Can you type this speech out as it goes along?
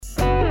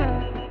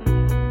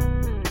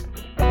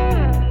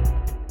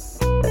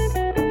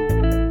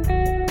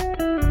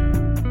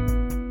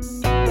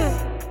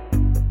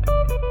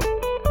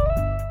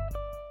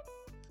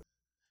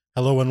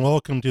Hello and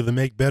welcome to the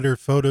Make Better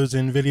Photos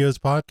and Videos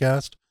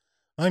podcast.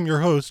 I'm your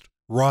host,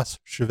 Ross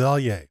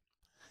Chevalier.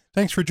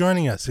 Thanks for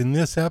joining us. In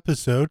this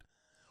episode,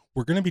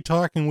 we're going to be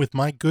talking with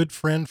my good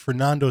friend,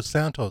 Fernando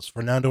Santos.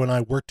 Fernando and I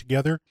work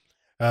together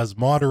as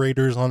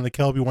moderators on the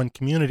Kelby One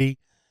community.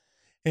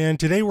 And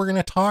today we're going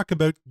to talk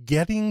about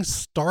getting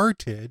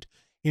started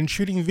in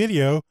shooting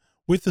video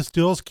with the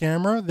stills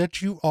camera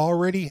that you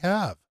already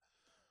have.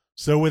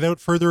 So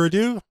without further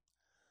ado,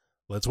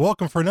 let's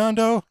welcome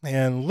Fernando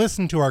and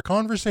listen to our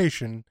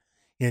conversation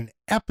in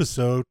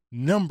episode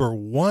number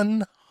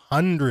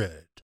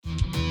 100.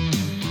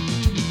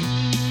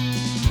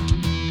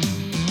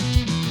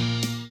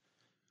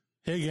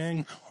 Hey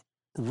gang,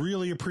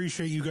 really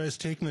appreciate you guys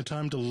taking the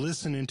time to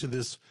listen into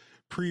this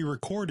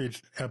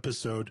pre-recorded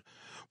episode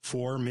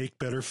for Make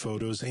Better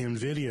Photos and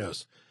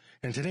Videos.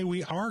 And today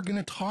we are going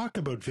to talk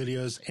about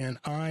videos, and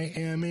I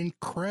am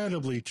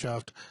incredibly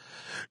chuffed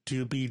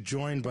to be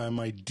joined by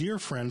my dear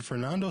friend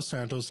Fernando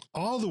Santos,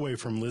 all the way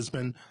from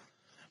Lisbon.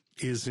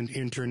 Isn't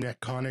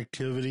internet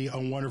connectivity a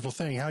wonderful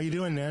thing? How you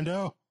doing,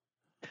 Nando?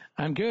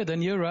 I'm good.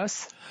 And you,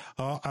 Russ?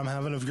 I'm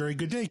having a very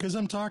good day because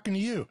I'm talking to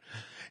you.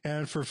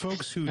 And for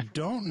folks who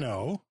don't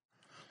know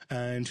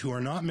and who are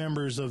not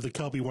members of the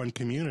Kelby One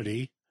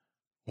community,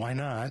 why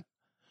not?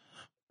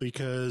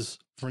 Because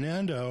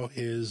Fernando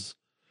is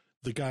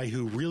the guy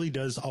who really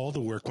does all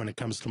the work when it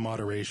comes to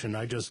moderation.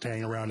 I just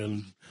hang around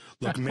and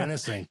look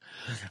menacing.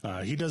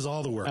 He does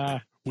all the work.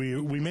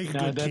 We make a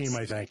good team,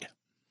 I think.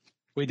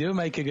 We do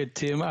make a good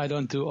team. I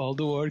don't do all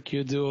the work.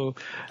 You do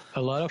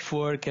a lot of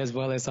work as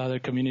well as other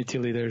community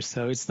leaders.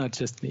 So it's not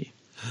just me.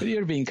 But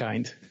you're being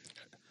kind.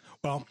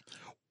 Well,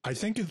 I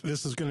think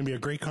this is going to be a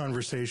great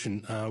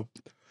conversation.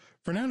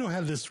 Fernando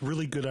had this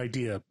really good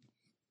idea,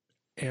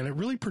 and it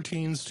really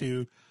pertains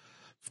to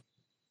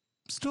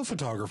still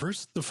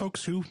photographers, the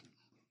folks who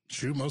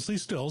shoot mostly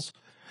stills,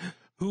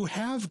 who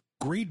have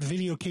great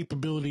video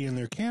capability in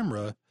their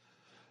camera,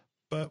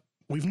 but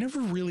we've never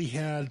really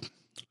had,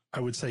 I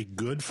would say,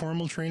 good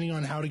formal training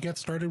on how to get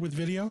started with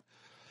video.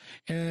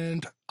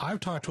 And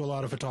I've talked to a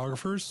lot of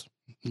photographers,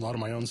 a lot of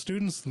my own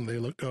students, and they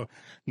go,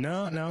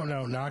 no,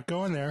 not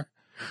going there.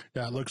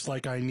 That looks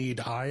like I need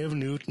eye of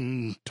newt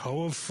and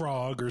toe of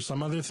frog or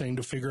some other thing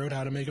to figure out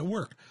how to make it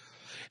work.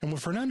 And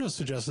what Fernando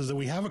suggests is that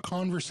we have a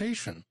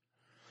conversation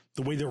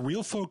the way that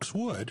real folks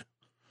would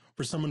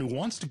for someone who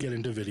wants to get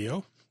into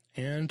video,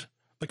 and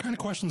the kind of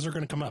questions are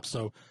going to come up.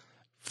 So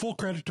full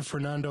credit to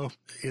Fernando.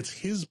 It's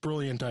his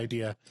brilliant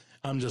idea.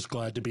 I'm just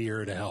glad to be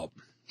here to help.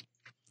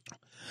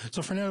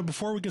 So Fernando,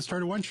 before we get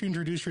started, why don't you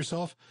introduce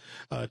yourself,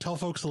 tell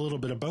folks a little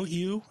bit about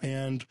you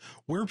and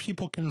where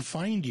people can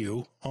find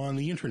you on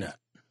the internet.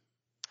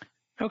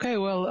 Okay,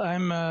 well,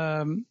 I'm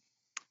a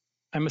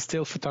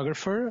still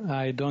photographer.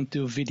 I don't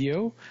do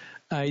video.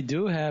 I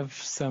do have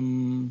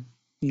some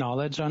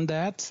knowledge on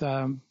that,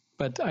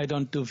 but I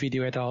don't do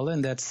video at all,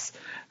 and that's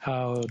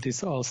how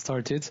this all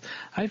started.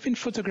 I've been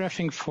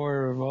photographing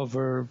for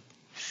over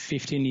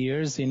 15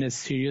 years in a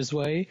serious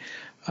way,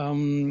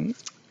 I'm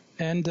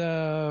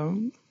a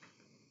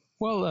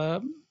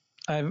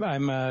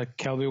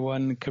Kelby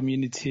One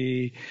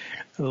community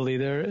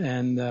leader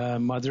and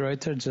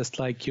moderator, just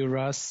like you,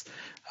 Russ.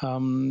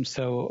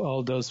 So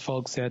all those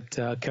folks at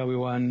Kelby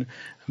One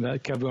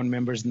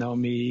members know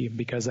me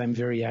because I'm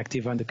very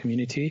active on the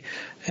community.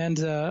 And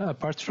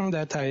apart from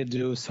that, I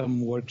do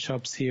some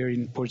workshops here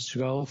in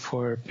Portugal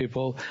for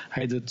people.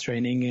 I do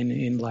training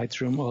in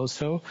Lightroom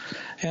also.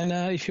 And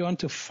if you want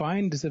to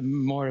find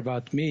more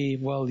about me,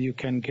 well, you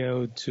can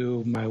go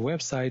to my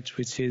website,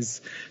 which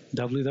is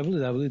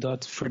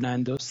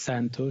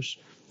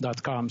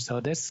www.fernandosantos.com.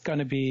 So that's going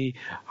to be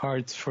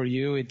hard for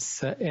you. It's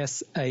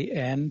Santos,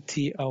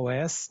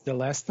 the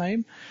last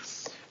name.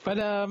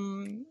 But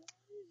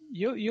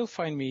you'll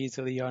find me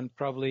easily on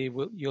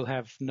you'll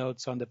have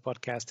notes on the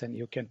podcast and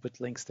you can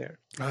put links there.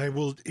 I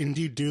will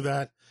indeed do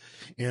that.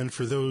 And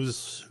for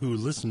those who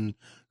listen,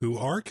 who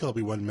are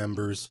Kelby One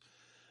members,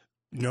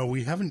 no,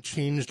 we haven't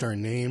changed our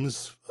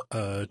names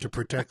to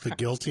protect the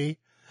guilty.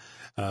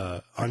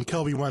 On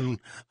Kelby One,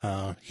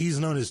 he's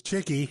known as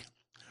Chicky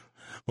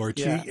or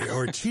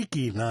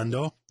Cheeky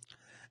Nando,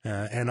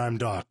 and I'm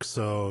Doc.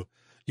 So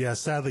yeah,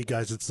 sadly,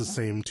 guys, it's the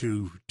same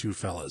two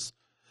fellas.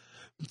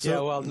 So,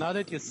 yeah, well, now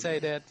that you say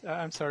that,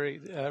 I'm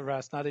sorry,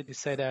 Russ, now that you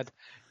say that,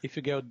 if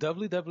you go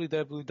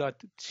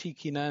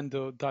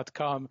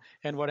www.cheekynando.com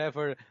and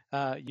whatever,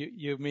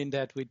 you mean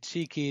that with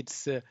cheeky,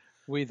 it's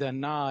with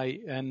an I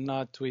and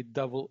not with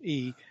double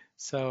E.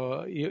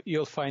 So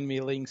you'll find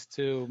me links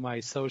to my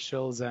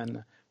socials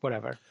and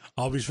whatever.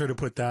 I'll be sure to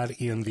put that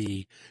in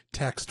the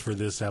text for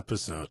this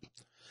episode.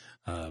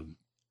 And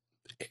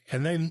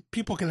then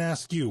people can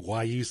ask you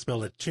why you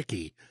spell it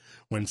Chicky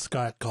when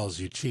Scott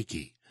calls you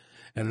Cheeky.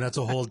 And that's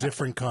a whole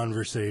different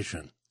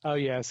conversation. Oh,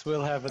 yes.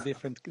 We'll have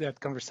that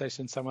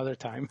conversation some other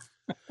time.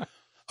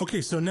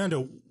 Okay, so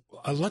Nando,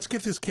 let's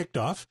get this kicked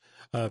off.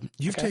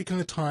 You've taken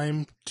the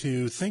time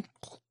to think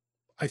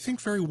I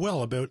think, very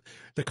well about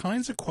the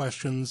kinds of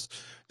questions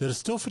that a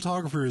still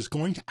photographer is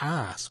going to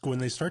ask when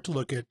they start to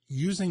look at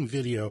using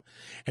video.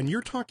 And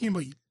you're talking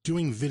about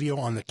doing video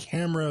on the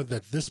camera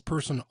that this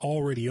person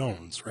already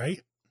owns,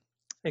 right?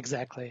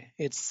 Exactly.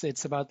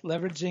 It's about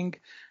leveraging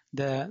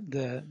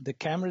the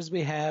cameras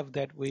we have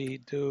that we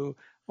do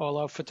all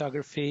our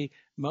photography.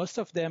 Most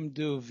of them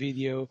do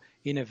video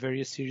in a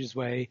very serious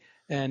way,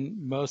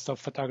 and most of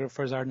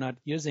photographers are not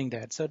using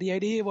that. So the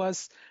idea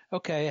was,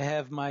 okay, I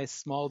have my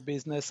small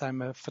business.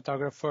 I'm a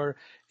photographer.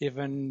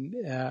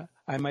 Even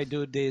I might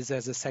do this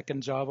as a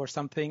second job or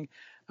something.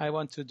 I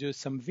want to do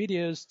some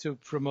videos to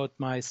promote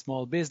my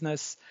small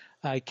business.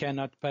 I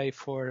cannot pay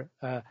for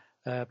a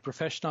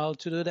professional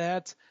to do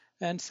that.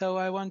 And so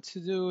I want to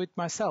do it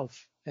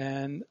myself.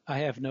 And I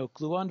have no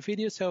clue on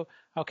video, so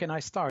how can I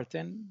start?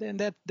 And then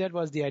that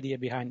was the idea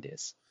behind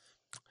this.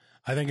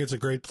 I think it's a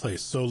great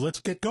place. So let's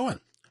get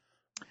going.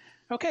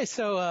 Okay,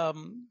 so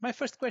my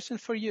first question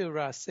for you,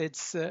 Russ,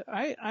 it's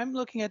I'm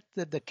looking at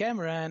the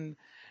camera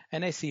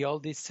and I see all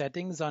these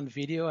settings on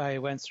video. I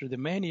went through the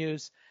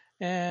menus,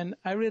 and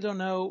I really don't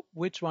know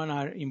which one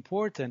are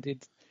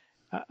important.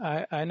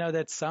 I know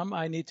that some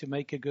I need to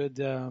make a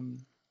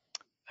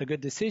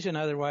good decision,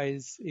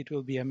 otherwise it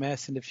will be a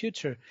mess in the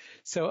future.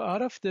 So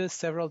out of the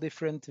several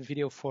different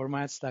video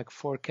formats like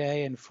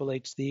 4K and Full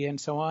HD and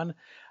so on,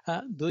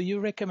 do you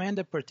recommend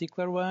a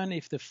particular one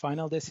if the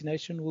final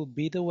destination will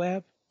be the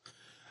web?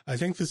 I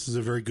think this is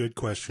a very good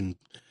question.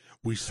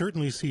 We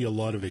certainly see a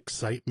lot of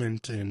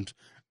excitement and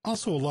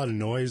also a lot of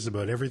noise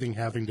about everything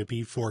having to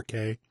be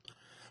 4K.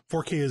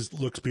 4K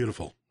looks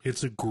beautiful.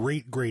 It's a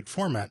great, great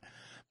format,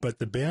 but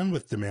the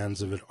bandwidth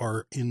demands of it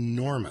are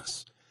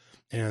enormous.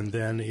 And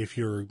then if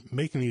you're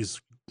making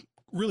these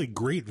really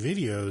great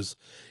videos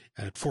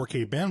at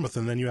 4K bandwidth,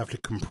 and then you have to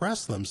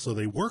compress them so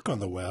they work on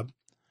the web,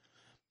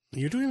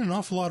 you're doing an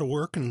awful lot of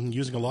work and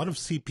using a lot of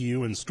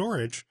CPU and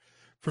storage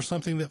for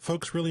something that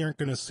folks really aren't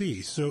going to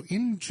see. So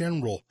in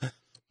general,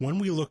 when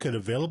we look at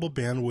available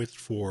bandwidth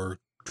for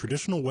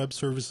traditional web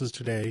services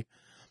today,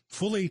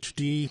 Full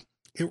HD,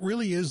 it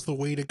really is the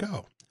way to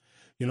go.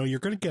 You know, you're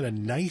going to get a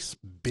nice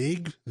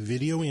big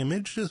video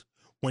image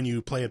when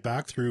you play it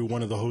back through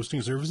one of the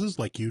hosting services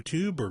like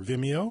YouTube or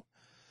Vimeo.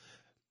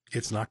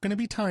 It's not going to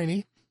be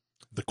tiny.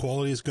 The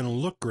quality is going to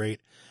look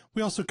great.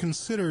 We also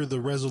consider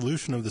the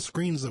resolution of the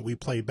screens that we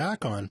play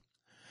back on,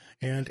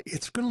 and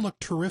it's going to look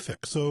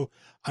terrific. So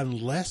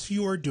unless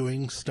you are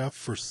doing stuff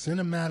for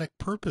cinematic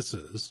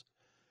purposes,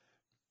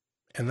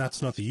 and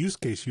that's not the use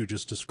case you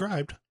just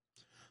described,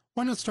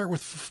 why not start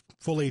with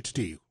Full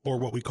HD, or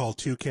what we call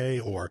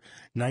 2K, or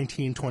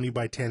 1920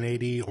 by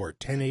 1080, or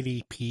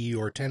 1080p,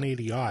 or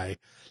 1080i,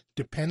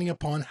 depending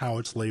upon how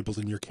it's labeled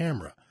in your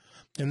camera.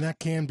 And that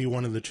can be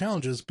one of the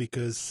challenges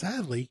because,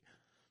 sadly,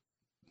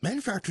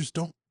 manufacturers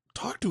don't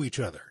talk to each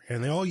other,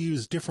 and they all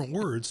use different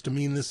words to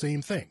mean the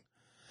same thing.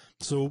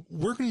 So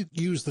we're going to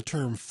use the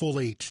term Full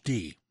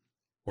HD,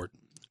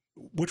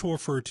 which will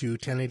refer to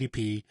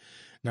 1080p,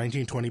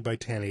 1920 by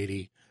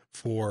 1080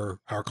 for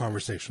our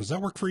conversation. Does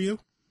that work for you?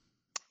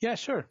 Yeah,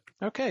 sure.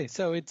 Okay,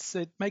 so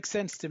it makes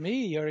sense to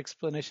me. Your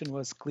explanation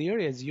was clear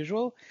as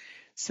usual.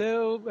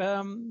 So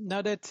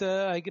now that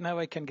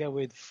I can go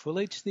with Full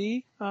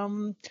HD,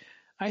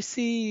 I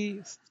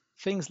see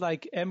things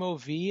like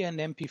MOV and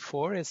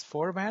MP4 as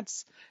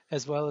formats,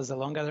 as well as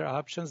along other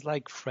options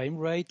like frame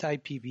rate,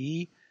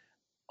 IPB,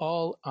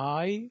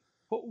 All-I.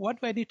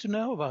 What do I need to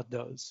know about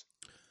those?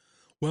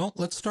 Well,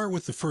 let's start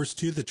with the first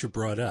two that you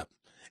brought up.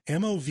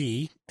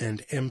 MOV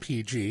and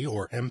MPG,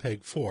 or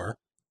MPEG-4,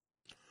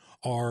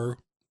 are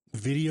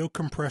video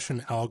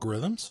compression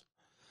algorithms.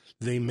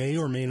 They may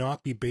or may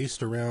not be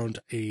based around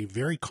a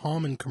very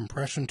common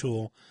compression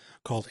tool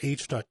called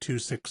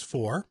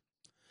H.264.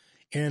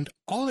 And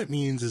all it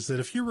means is that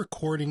if you're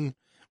recording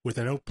with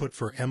an output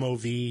for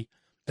MOV,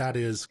 that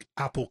is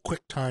Apple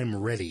QuickTime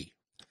ready.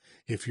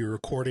 If you're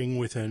recording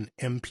with an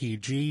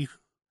MPG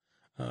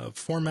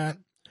format,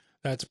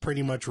 that's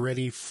pretty much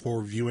ready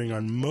for viewing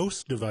on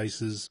most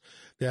devices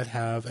that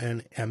have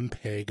an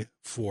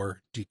MPEG-4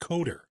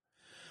 decoder.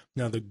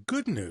 Now, the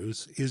good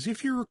news is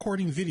if you're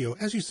recording video,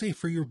 as you say,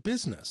 for your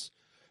business,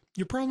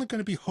 you're probably going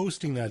to be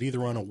hosting that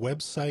either on a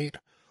website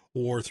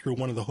or through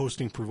one of the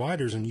hosting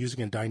providers and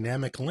using a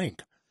dynamic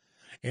link.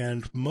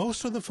 And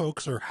most of the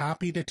folks are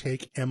happy to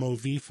take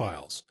MOV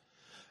files.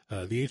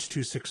 The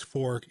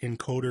H.264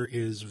 encoder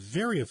is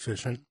very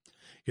efficient.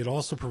 It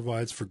also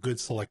provides for good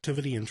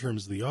selectivity in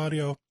terms of the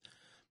audio.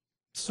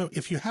 So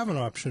if you have an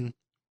option,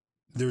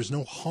 there's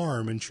no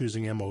harm in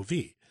choosing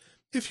MOV.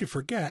 If you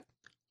forget,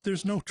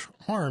 there's no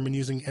harm in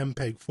using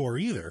MPEG-4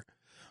 either.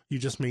 You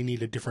just may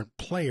need a different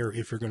player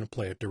if you're going to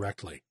play it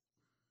directly.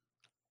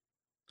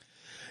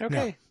 Okay.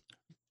 Now,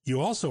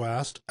 you also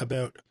asked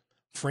about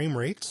frame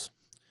rates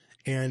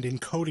and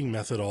encoding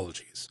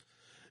methodologies.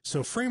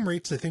 So frame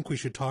rates, I think we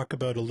should talk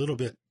about a little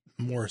bit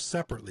more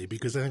separately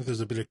because I think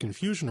there's a bit of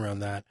confusion around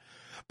that.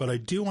 But I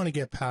do want to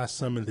get past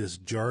some of this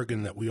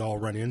jargon that we all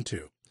run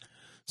into.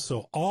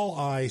 So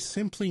All-I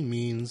simply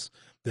means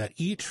that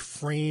each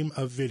frame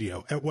of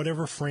video, at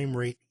whatever frame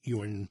rate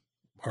you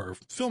are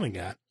filming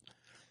at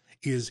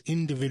is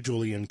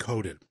individually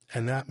encoded.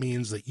 And that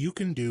means that you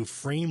can do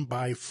frame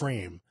by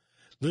frame,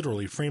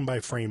 literally frame by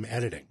frame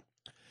editing.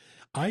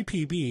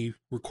 IPB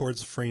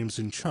records frames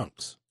in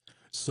chunks.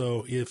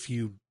 So if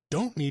you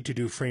don't need to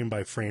do frame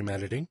by frame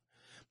editing,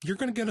 you're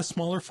going to get a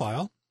smaller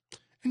file,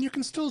 and you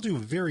can still do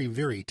very,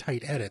 very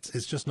tight edits.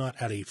 It's just not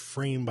at a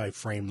frame by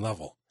frame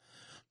level.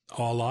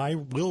 ALL-I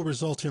will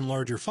result in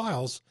larger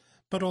files,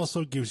 but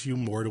also gives you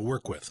more to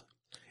work with.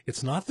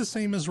 It's not the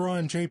same as RAW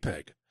and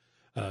JPEG.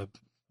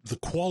 The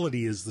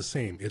quality is the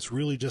same. It's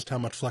really just how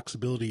much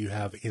flexibility you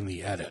have in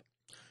the edit.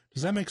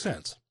 Does that make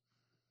sense?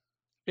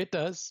 It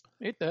does.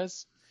 It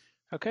does.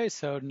 Okay,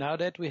 so now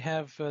that we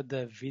have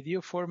the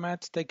video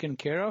format taken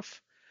care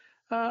of,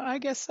 I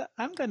guess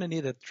I'm going to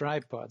need a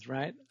tripod,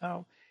 right?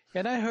 Oh,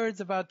 and I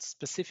heard about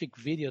specific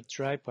video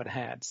tripod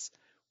heads.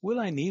 Will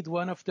I need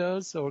one of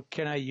those, or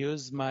can I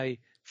use my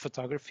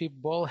photography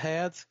ball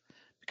head?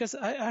 Because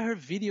I heard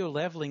video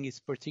leveling is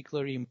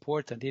particularly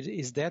important.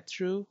 Is that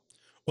true?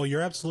 Well,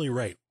 you're absolutely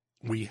right.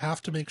 We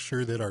have to make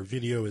sure that our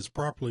video is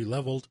properly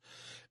leveled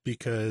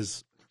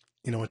because,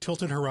 you know, a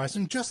tilted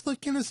horizon, just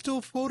like in a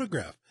still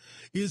photograph,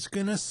 is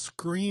going to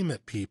scream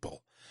at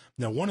people.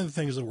 Now, one of the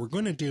things that we're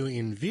going to do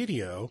in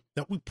video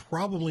that we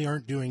probably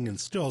aren't doing in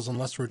stills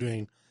unless we're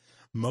doing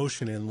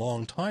motion in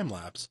long time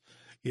lapse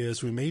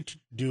is we may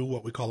do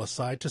what we call a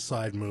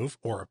side-to-side move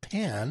or a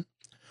pan,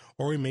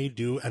 or we may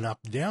do an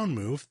up-down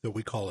move that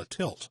we call a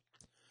tilt.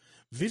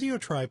 Video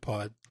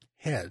tripod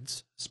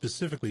heads,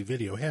 specifically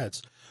video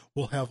heads,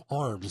 will have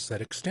arms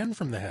that extend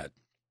from the head.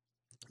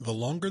 The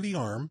longer the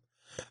arm,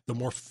 the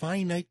more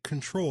finite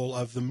control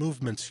of the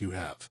movements you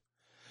have.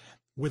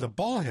 With a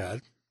ball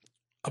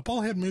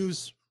head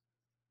moves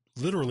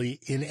literally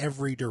in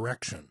every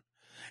direction.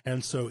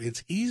 And so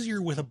it's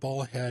easier with a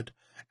ball head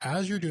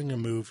as you're doing a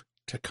move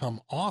to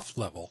come off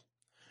level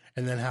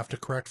and then have to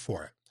correct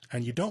for it.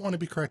 And you don't want to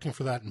be correcting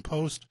for that in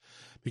post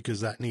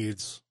because that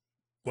needs,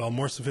 well,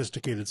 more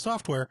sophisticated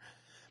software,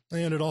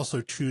 and it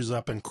also chews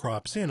up and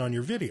crops in on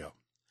your video.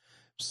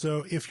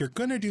 So if you're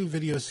going to do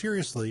video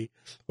seriously,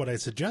 what I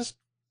suggest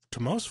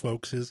to most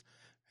folks is,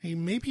 hey,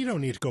 maybe you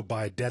don't need to go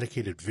buy a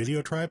dedicated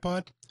video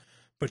tripod,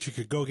 but you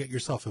could go get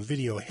yourself a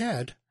video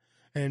head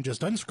and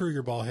just unscrew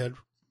your ball head,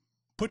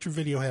 put your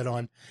video head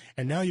on,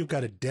 and now you've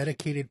got a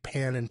dedicated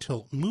pan and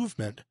tilt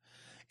movement.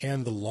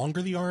 And the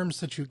longer the arms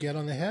that you get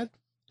on the head,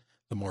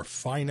 the more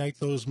finite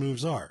those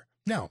moves are.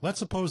 Now, let's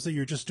suppose that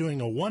you're just doing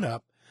a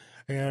one-up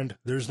and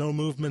there's no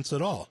movements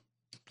at all.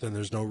 Then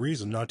there's no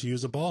reason not to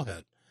use a ball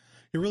head.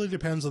 It really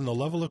depends on the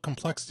level of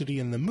complexity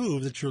in the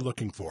move that you're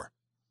looking for.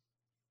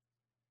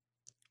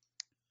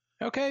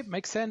 Okay,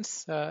 makes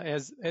sense,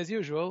 as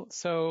usual.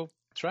 So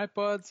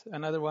tripod,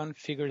 another one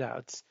figured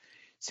out.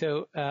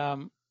 So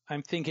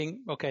I'm thinking,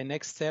 okay,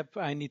 next step,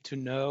 I need to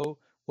know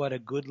what a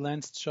good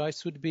lens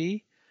choice would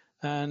be.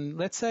 And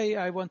let's say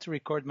I want to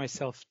record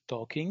myself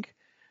talking.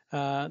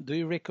 Do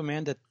you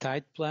recommend a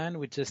tight plan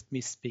with just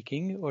me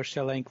speaking, or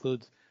shall I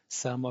include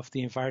some of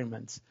the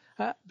environments?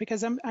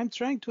 Because I'm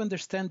trying to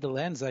understand the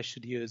lens I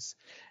should use.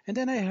 And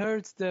then I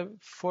heard the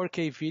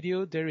 4K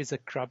video, there is a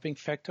cropping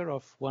factor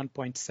of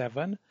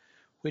 1.7,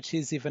 which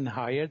is even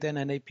higher than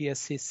an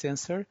APS-C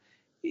sensor.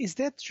 Is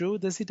that true?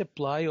 Does it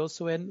apply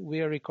also when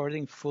we are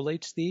recording full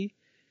HD?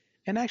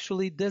 And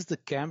actually, does the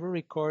camera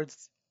record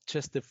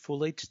just the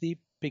full HD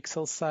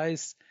pixel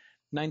size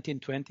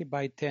 1920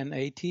 by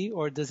 1080,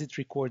 or does it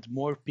record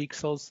more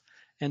pixels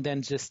and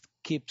then just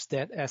keeps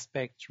that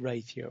aspect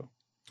ratio?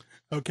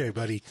 Okay,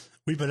 buddy,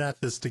 we've been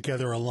at this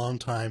together a long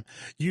time.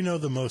 You know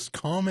the most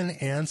common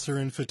answer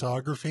in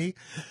photography?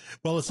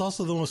 Well, it's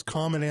also the most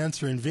common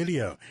answer in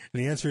video.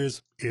 And the answer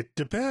is, it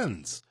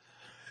depends.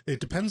 It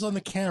depends on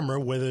the camera,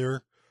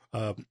 whether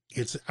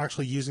it's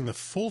actually using the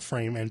full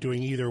frame and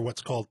doing either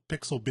what's called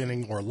pixel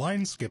binning or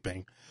line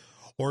skipping,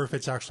 or if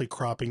it's actually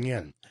cropping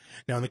in.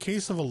 Now, in the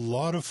case of a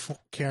lot of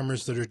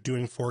cameras that are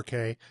doing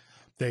 4K,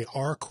 they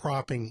are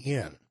cropping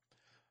in,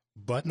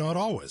 but not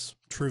always.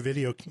 True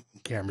video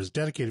cameras,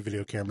 dedicated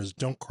video cameras,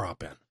 don't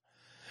crop in.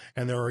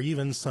 And there are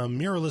even some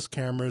mirrorless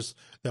cameras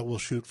that will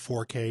shoot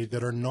 4K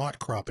that are not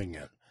cropping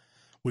in.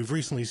 We've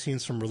recently seen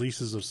some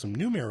releases of some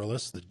new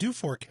mirrorless that do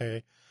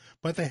 4K,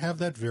 but they have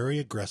that very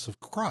aggressive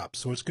crop,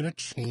 so it's going to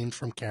change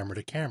from camera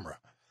to camera.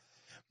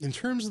 In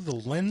terms of the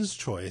lens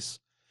choice,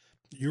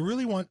 you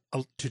really want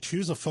to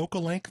choose a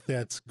focal length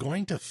that's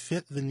going to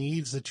fit the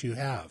needs that you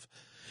have.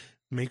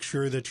 Make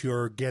sure that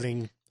you're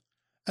getting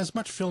as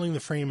much filling the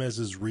frame as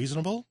is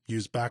reasonable.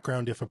 Use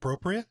background if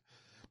appropriate.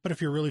 But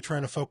if you're really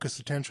trying to focus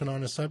attention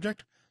on a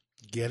subject,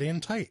 get in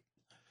tight.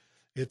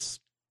 It's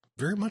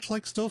very much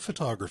like still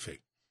photography.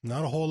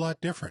 Not a whole lot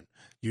different.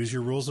 Use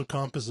your rules of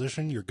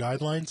composition, your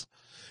guidelines,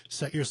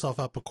 set yourself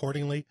up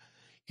accordingly.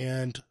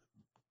 And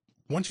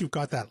once you've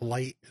got that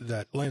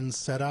lens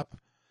set up,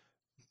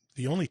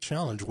 the only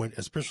challenge,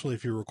 especially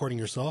if you're recording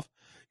yourself,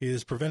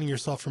 is preventing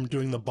yourself from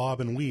doing the bob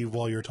and weave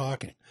while you're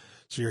talking.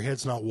 So your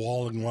head's not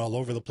walling all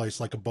over the place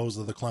like a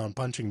Bozo the Clown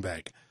punching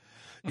bag.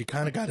 You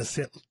kind of got to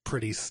sit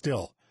pretty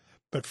still.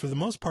 But for the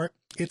most part,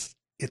 it's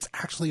it's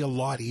actually a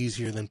lot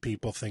easier than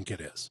people think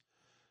it is.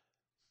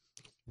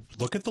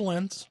 Look at the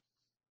lens,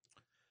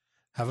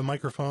 have a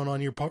microphone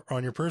on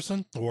your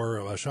person or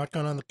a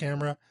shotgun on the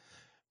camera,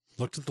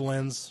 look at the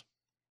lens,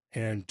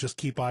 and just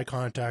keep eye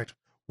contact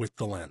with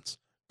the lens.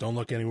 Don't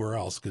look anywhere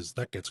else because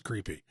that gets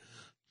creepy.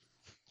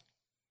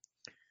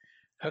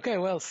 Okay,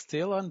 well,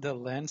 still on the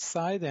lens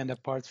side and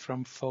apart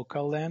from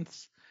focal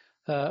length,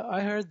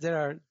 I heard there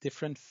are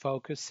different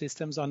focus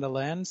systems on the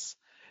lens,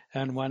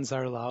 and ones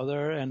are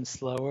louder and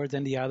slower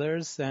than the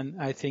others,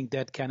 and I think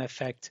that can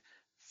affect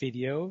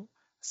video.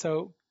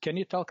 So can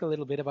you talk a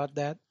little bit about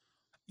that?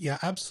 Yeah,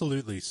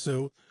 absolutely.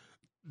 So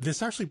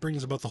this actually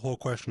brings about the whole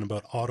question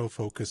about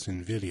autofocus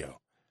in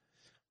video.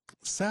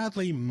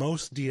 Sadly,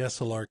 most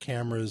DSLR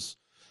cameras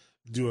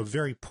do a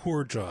very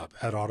poor job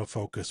at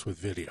autofocus with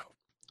video.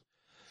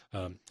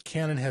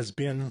 Canon has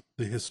been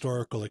the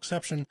historical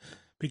exception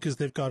because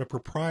they've got a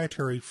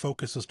proprietary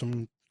focus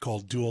system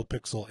called Dual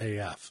Pixel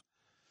AF.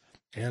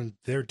 And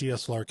their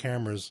DSLR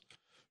cameras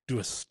do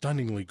a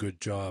stunningly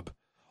good job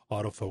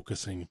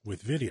autofocusing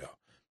with video.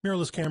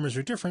 Mirrorless cameras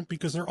are different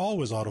because they're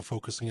always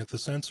autofocusing at the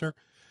sensor,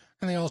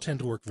 and they all tend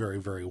to work very,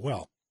 very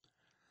well.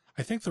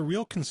 I think the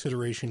real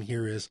consideration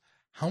here is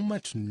how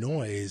much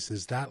noise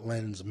is that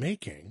lens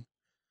making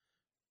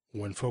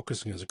when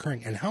focusing is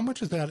occurring, and how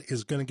much of that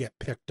is going to get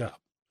picked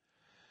up.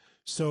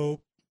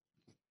 So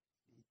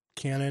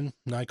Canon,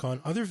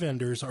 Nikon, other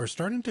vendors are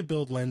starting to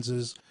build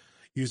lenses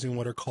using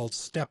what are called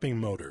stepping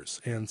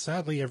motors. And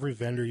sadly, every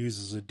vendor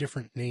uses a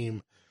different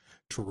name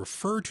to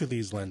refer to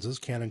these lenses.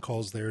 Canon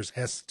calls theirs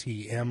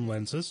STM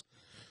lenses.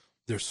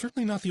 They're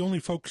certainly not the only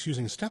folks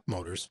using step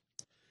motors.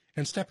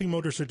 And stepping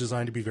motors are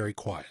designed to be very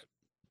quiet.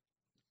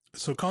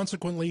 So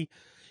consequently,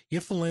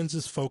 if the lens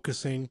is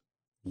focusing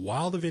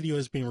while the video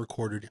is being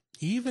recorded,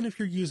 even if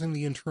you're using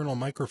the internal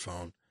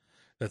microphone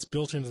that's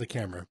built into the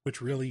camera,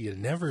 which really you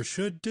never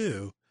should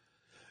do,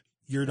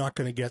 you're not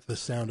going to get the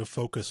sound of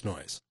focus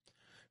noise.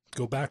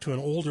 Go back to an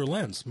older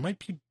lens. Might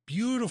be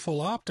beautiful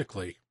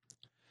optically,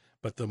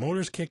 but the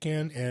motors kick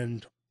in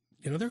and,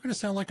 they're going to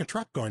sound like a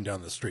truck going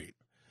down the street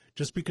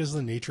just because of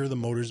the nature of the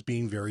motors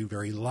being very,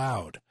 very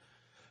loud.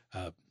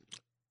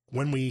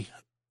 When we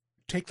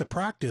take the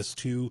practice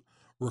to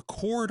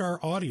record our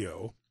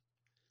audio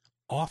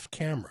off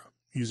camera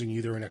using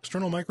either an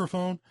external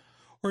microphone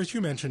or, as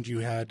you mentioned, you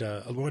had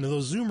one of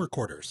those Zoom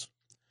recorders.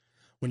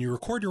 When you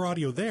record your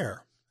audio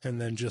there and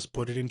then just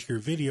put it into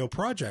your video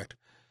project,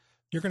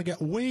 you're going to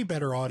get way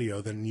better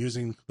audio than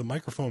using the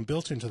microphone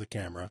built into the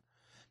camera.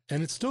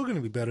 And it's still going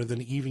to be better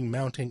than even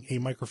mounting a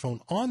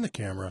microphone on the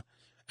camera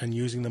and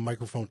using the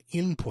microphone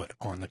input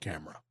on the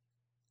camera.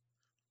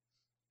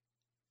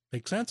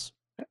 Make sense?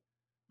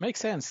 Makes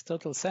sense,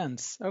 total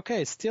sense.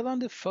 Okay, still on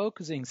the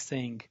focusing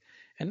thing.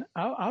 And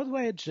how do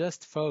I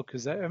adjust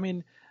focus? I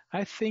mean,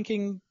 I've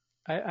seen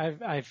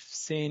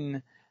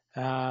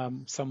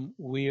some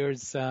weird,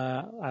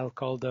 I'll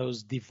call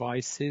those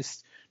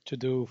devices to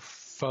do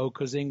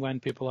focusing when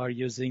people are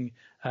using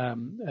a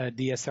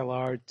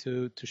DSLR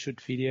to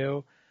shoot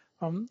video.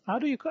 How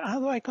do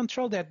I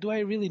control that? Do I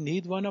really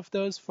need one of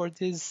those for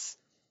this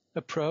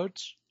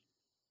approach?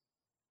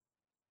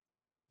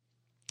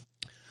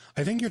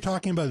 I think you're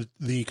talking about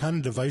the kind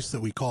of device that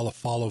we call a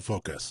follow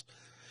focus.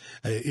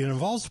 It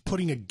involves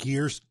putting a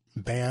gear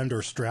band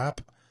or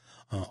strap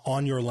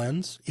on your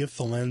lens if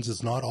the lens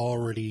is not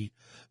already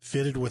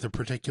fitted with a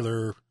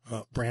particular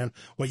brand.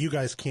 What you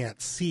guys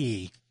can't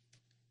see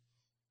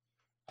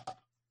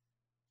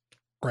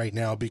right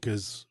now,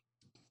 because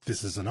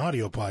this is an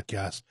audio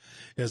podcast,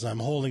 is I'm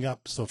holding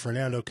up so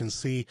Fernando can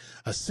see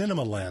a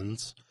cinema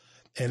lens,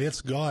 and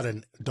it's got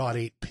a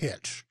 .8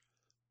 pitch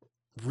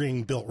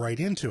ring built right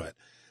into it.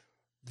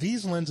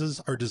 These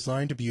lenses are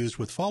designed to be used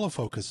with follow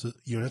focus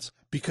units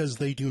because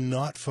they do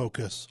not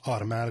focus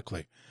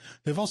automatically.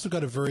 They've also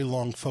got a very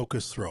long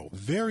focus throw,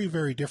 very,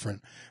 very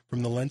different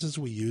from the lenses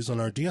we use on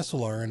our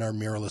DSLR and our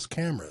mirrorless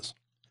cameras.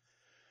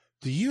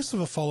 The use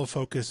of a follow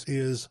focus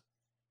is,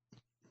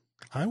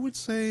 I would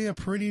say, a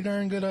pretty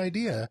darn good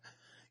idea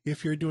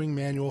if you're doing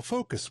manual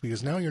focus,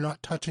 because now you're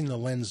not touching the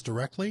lens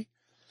directly.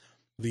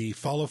 The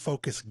follow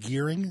focus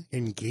gearing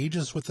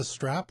engages with the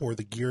strap or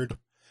the geared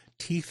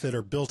teeth that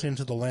are built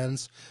into the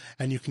lens,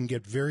 and you can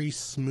get very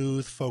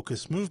smooth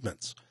focus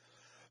movements.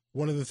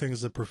 One of the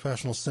things that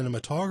professional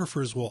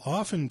cinematographers will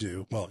often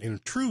do, well, in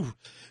true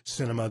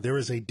cinema, there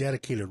is a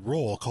dedicated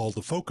role called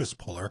the focus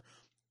puller.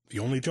 The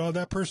only job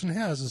that person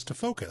has is to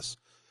focus.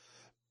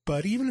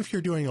 But even if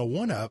you're doing a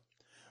one-up,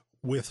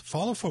 with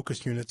follow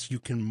focus units, you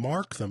can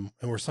mark them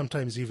or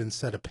sometimes even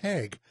set a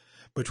peg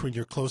between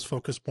your close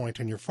focus point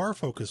and your far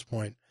focus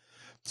point.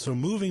 So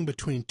moving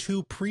between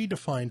two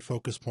predefined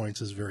focus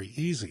points is very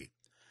easy.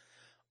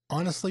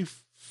 Honestly,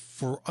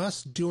 for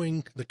us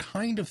doing the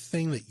kind of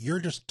thing that you're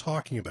just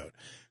talking about,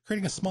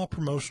 creating a small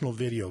promotional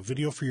video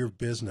for your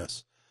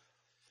business,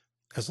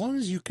 as long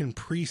as you can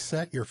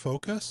preset your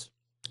focus,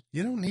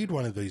 you don't need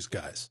one of these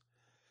guys.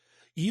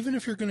 Even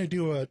if you're going to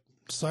do a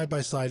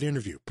side-by-side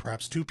interview,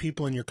 perhaps two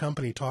people in your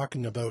company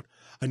talking about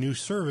a new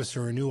service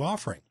or a new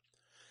offering,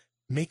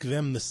 make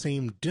them the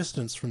same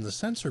distance from the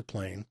sensor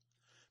plane,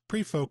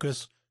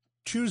 pre-focus,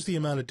 choose the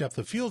amount of depth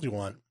of field you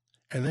want,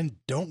 and then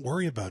don't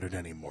worry about it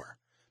anymore.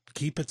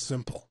 Keep it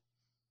simple.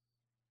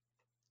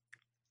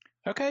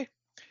 Okay.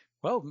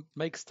 Well,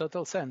 makes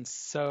total sense.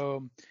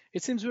 So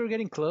it seems we're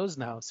getting close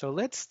now. So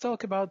let's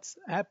talk about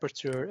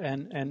aperture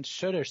and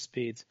shutter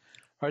speed.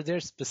 Are there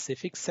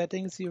specific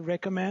settings you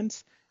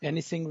recommend?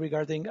 Anything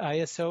regarding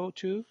ISO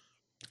too?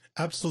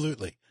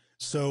 Absolutely.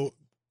 So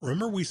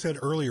remember we said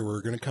earlier we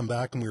were going to come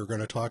back and we were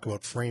going to talk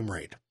about frame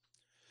rate.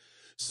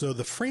 So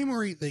the frame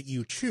rate that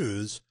you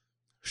choose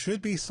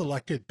should be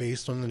selected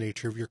based on the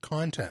nature of your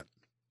content.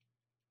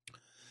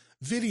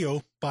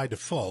 Video, by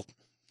default,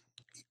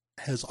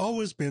 has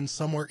always been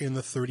somewhere in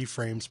the 30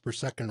 frames per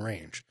second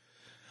range.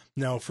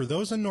 Now, for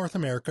those in North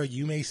America,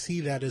 you may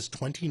see that as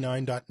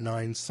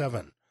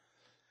 29.97.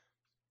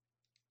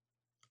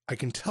 I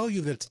can tell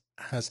you that it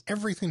has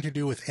everything to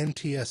do with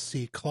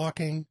NTSC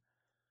clocking,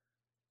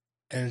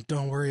 and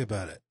don't worry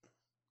about it.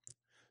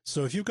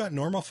 So if you've got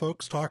normal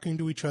folks talking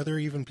to each other,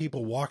 even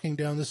people walking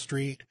down the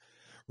street,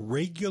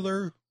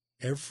 regular,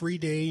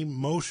 everyday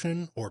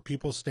motion, or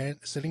people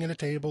sitting at a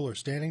table or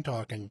standing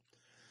talking,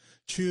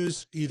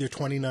 choose either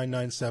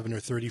 29.97 or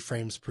 30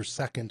 frames per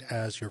second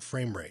as your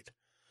frame rate.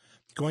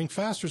 Going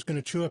faster is going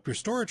to chew up your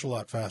storage a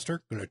lot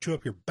faster, going to chew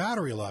up your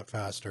battery a lot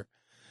faster,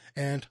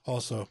 and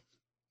also,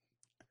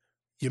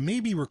 you may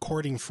be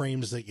recording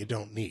frames that you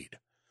don't need.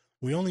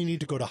 We only need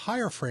to go to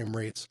higher frame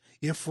rates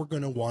if we're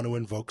going to want to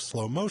invoke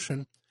slow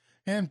motion,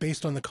 and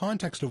based on the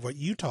context of what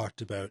you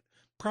talked about,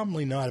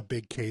 probably not a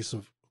big case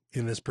of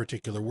in this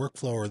particular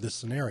workflow or this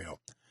scenario.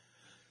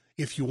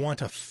 If you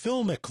want a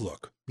filmic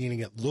look, meaning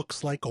it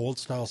looks like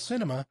old-style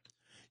cinema,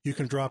 you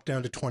can drop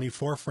down to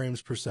 24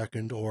 frames per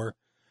second, or,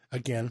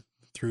 again,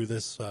 through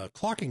this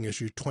clocking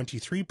issue,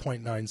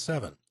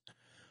 23.97.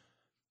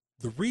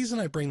 The reason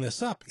I bring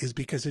this up is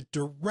because it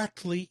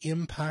directly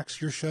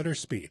impacts your shutter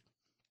speed.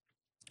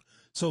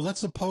 So let's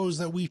suppose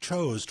that we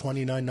chose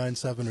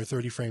 29.97 or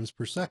 30 frames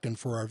per second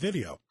for our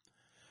video.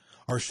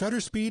 Our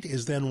shutter speed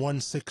is then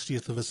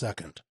 1/60th of a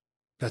second.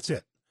 That's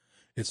it.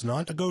 It's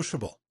not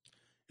negotiable.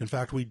 In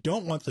fact, we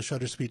don't want the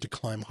shutter speed to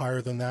climb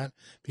higher than that,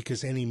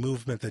 because any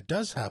movement that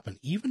does happen,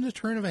 even the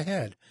turn of a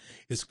head,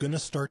 is going to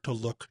start to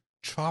look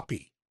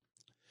choppy.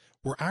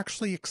 We're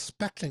actually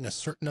expecting a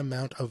certain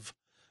amount of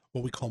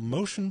what we call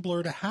motion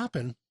blur to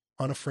happen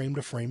on a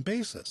frame-to-frame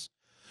basis.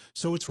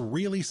 So it's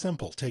really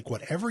simple. Take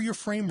whatever your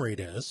frame rate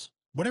is,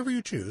 whatever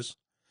you choose,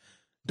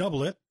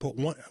 double it, put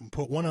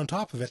one on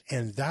top of it,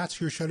 and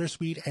that's your shutter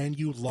speed, and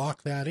you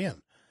lock that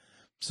in.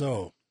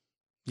 So,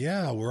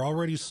 yeah, we're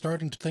already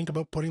starting to think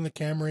about putting the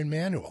camera in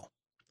manual.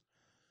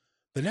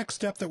 The next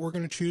step that we're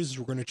going to choose is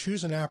we're going to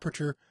choose an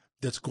aperture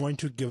that's going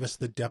to give us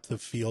the depth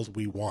of field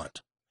we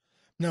want.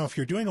 Now, if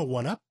you're doing a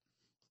 1-up,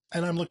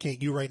 and I'm looking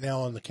at you right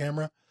now on the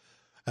camera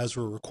as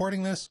we're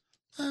recording this,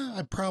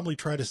 I'd probably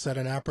try to set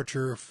an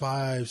aperture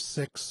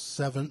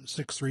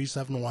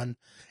 5.6.7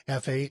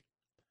 f8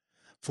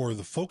 for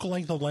the focal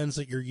length of lens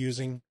that you're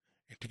using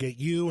to get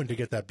you and to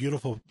get that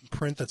beautiful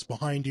print that's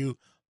behind you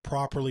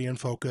properly in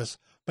focus,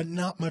 but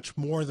not much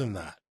more than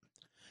that.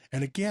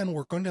 And again,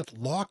 we're going to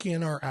lock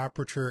in our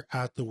aperture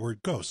at the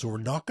word go, so we're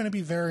not going to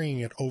be varying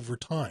it over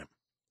time.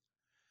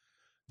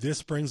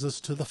 This brings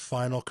us to the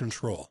final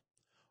control,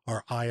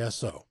 our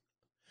ISO.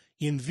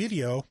 In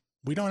video,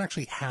 we don't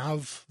actually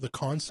have the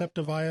concept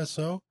of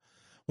ISO.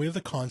 We have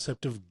the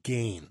concept of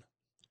gain.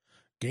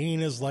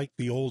 Gain is like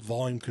the old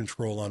volume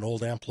control on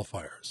old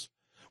amplifiers.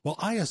 Well,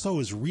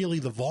 ISO is really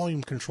the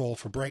volume control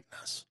for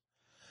brightness.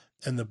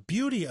 And the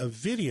beauty of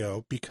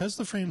video, because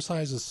the frame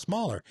size is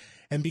smaller,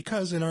 and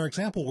because in our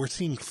example we're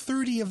seeing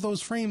 30 of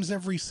those frames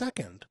every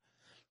second,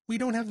 we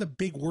don't have the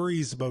big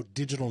worries about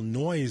digital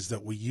noise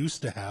that we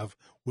used to have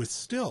with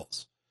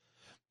stills.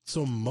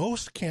 So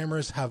most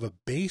cameras have a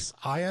base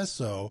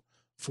ISO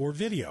for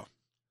video,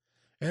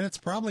 and it's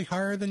probably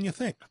higher than you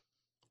think.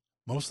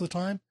 Most of the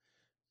time,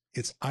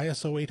 it's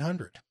ISO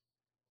 800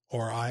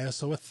 or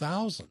ISO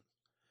 1000.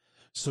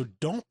 So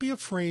don't be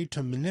afraid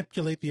to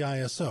manipulate the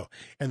ISO.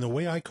 And the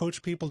way I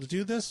coach people to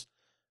do this,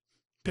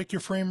 pick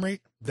your frame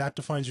rate, that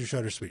defines your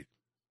shutter speed.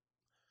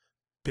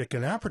 Pick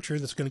an aperture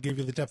that's going to give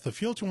you the depth of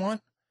field you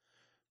want.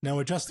 Now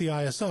adjust the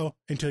ISO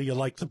until you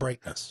like the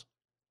brightness.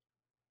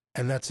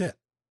 And that's it.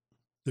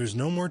 There's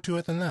no more to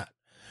it than that.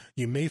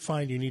 You may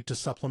find you need to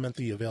supplement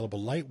the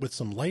available light with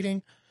some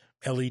lighting.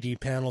 LED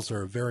panels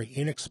are a very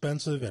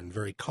inexpensive and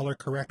very color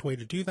correct way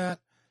to do that.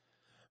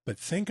 But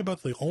think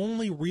about the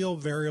only real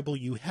variable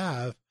you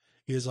have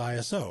is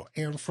ISO.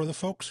 And for the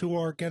folks who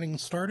are getting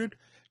started,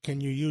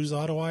 can you use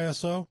auto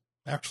ISO?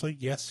 Actually,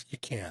 yes, you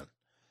can.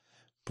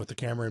 Put the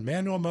camera in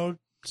manual mode,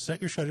 set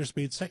your shutter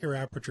speed, set your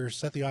aperture,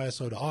 set the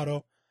ISO to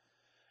auto,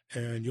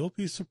 and you'll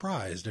be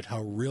surprised at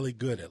how really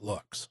good it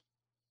looks.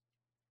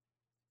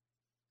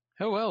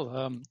 Oh,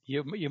 well,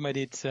 you made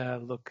it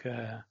look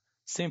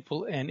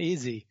simple and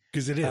easy.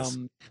 Because it is.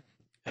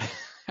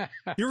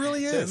 It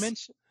really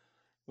is.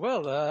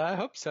 Well, I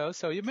hope so.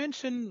 So you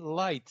mentioned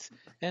light,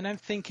 and I'm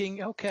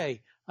thinking,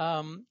 okay,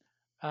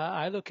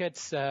 I look at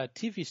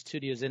TV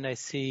studios and I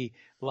see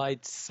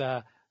lights,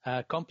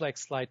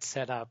 complex light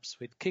setups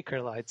with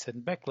kicker lights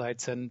and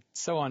backlights and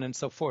so on and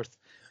so forth.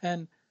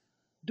 And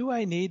do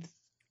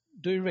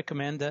you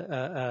recommend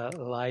a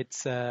light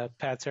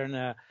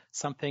pattern,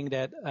 something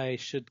that I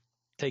should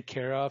take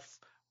care of?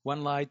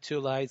 One light,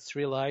 two lights,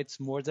 three lights,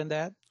 more than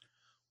that?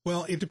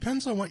 Well, it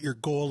depends on what your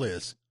goal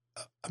is.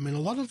 I mean, a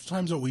lot of the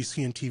times what we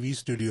see in TV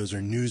studios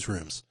are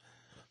newsrooms.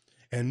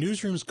 And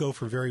newsrooms go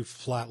for very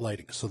flat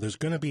lighting. So there's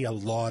going to be a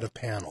lot of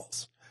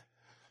panels.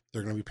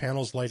 There are going to be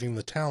panels lighting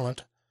the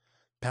talent,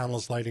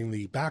 panels lighting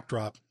the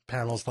backdrop,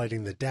 panels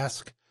lighting the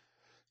desk,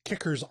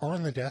 kickers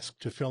on the desk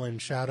to fill in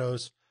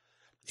shadows.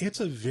 It's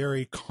a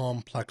very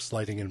complex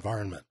lighting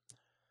environment.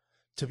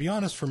 To be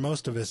honest, for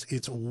most of us,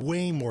 it's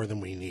way more than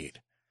we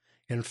need.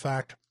 In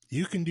fact,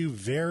 you can do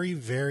very,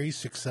 very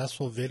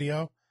successful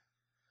video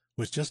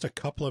with just a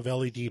couple of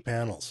LED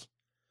panels.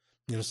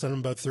 Set them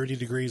about 30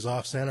 degrees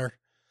off center,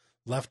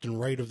 left and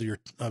right of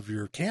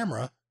your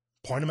camera,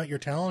 point them at your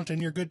talent,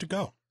 and you're good to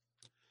go.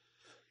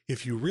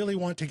 If you really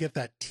want to get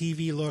that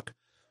TV look,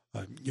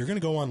 you're going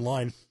to go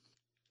online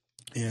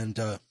and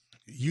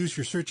use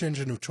your search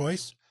engine of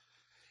choice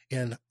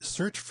and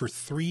search for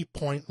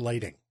 3-point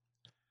lighting.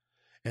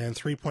 And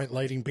 3-point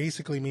lighting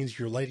basically means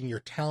you're lighting your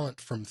talent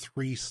from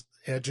 3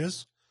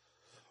 edges,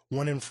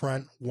 one in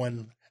front,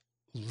 one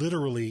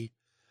literally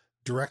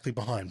directly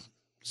behind.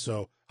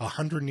 So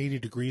 180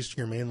 degrees to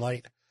your main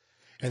light,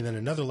 and then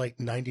another light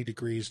 90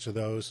 degrees to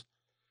those,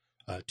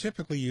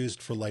 typically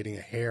used for lighting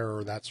a hair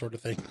or that sort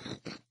of thing.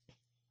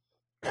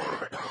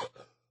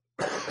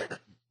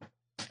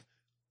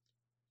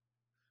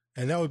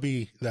 And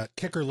that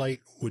kicker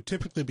light would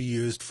typically be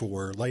used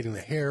for lighting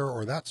the hair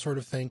or that sort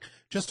of thing,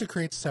 just to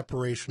create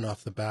separation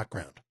off the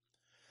background.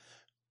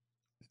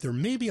 There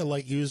may be a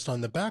light used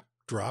on the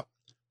backdrop,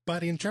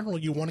 but in general,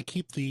 you want to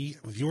keep the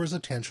viewer's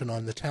attention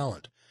on the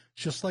talent.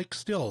 Just like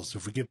stills,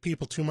 if we give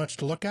people too much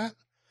to look at,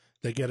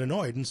 they get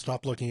annoyed and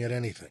stop looking at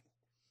anything.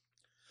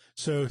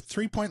 So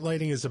 3-point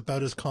lighting is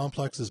about as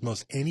complex as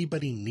most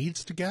anybody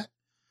needs to get,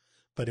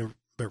 but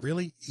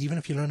really, even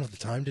if you don't have the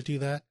time to do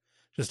that,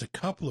 just a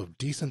couple of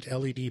decent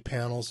LED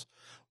panels.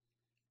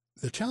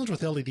 The challenge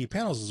with LED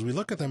panels is we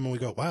look at them and we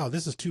go, wow,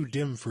 this is too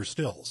dim for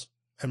stills,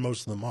 and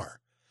most of them are,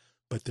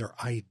 but they're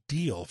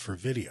ideal for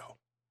video.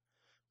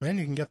 And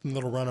you can get them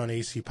that'll run on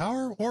AC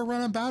power or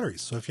run on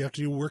batteries. So if you have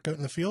to do work out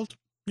in the field,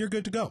 you're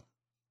good to go.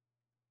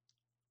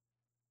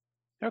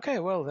 Okay,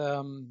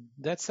 well,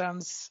 that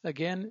sounds,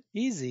 again,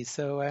 easy.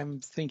 So I'm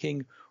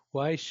thinking,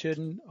 why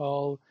shouldn't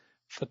all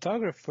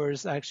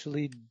photographers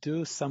actually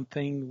do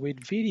something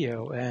with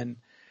video? And,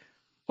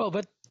 well,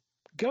 but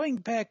going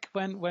back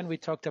when we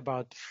talked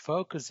about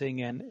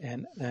focusing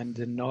and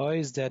the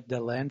noise that the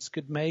lens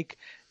could make,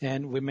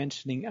 and we're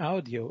mentioning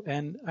audio,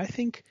 and I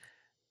think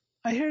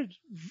I heard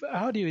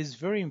audio is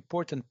very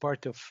important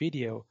part of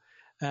video.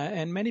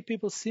 And many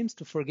people seems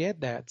to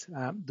forget that.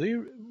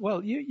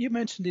 You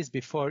mentioned this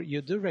before.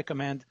 You do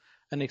recommend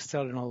an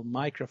external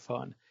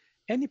microphone.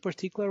 Any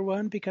particular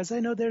one? Because I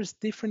know there's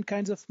different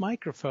kinds of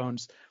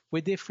microphones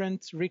with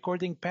different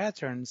recording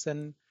patterns.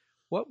 And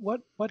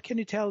what can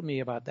you tell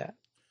me about that?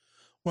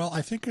 Well,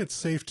 I think it's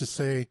safe to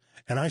say,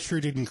 and I sure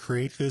didn't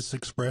create this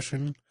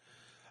expression,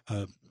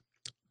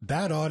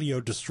 bad audio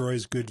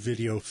destroys good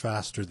video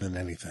faster than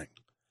anything.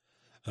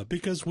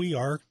 Because we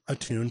are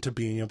attuned to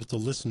being able to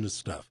listen to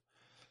stuff.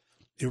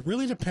 It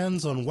really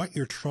depends on what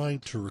you're trying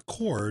to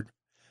record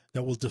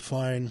that will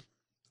define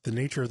the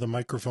nature of the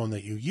microphone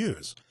that you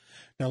use.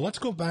 Now, let's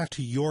go back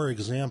to your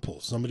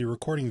example, somebody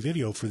recording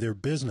video for their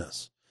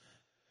business.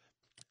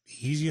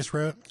 The easiest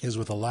route is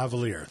with a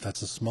lavalier.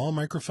 That's a small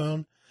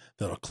microphone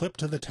that'll clip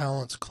to the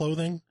talent's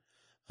clothing.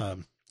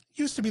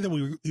 Used to be that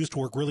we used to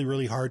work really,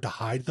 really hard to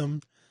hide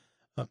them.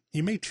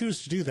 You may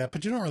choose to do that,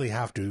 but you don't really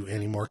have to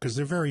anymore because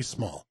they're very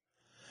small.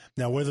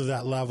 Now, whether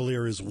that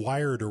lavalier is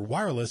wired or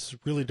wireless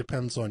really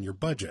depends on your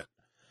budget.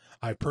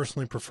 I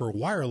personally prefer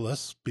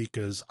wireless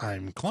because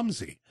I'm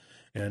clumsy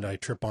and I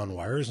trip on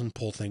wires and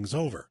pull things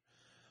over.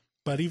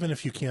 But even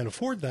if you can't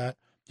afford that,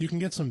 you can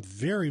get some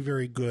very,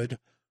 very good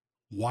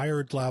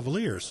wired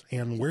lavaliers.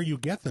 And where you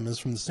get them is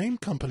from the same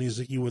companies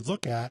that you would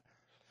look at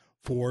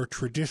for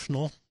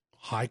traditional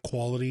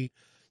high-quality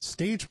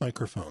stage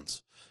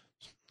microphones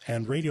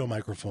and radio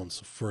microphones,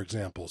 for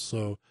example.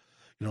 So,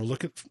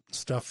 look at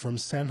stuff from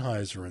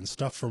Sennheiser and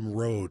stuff from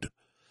Rode.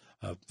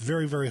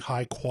 Very, very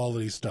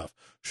high-quality stuff.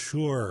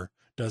 Shure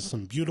does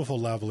some beautiful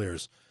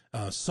lavaliers.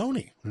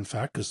 Sony, in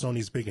fact, because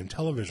Sony's big in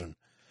television,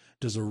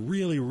 does a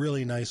really,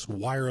 really nice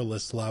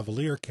wireless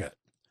lavalier kit.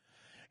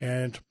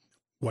 And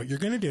what you're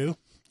going to do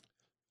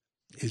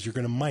is you're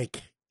going to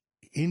mic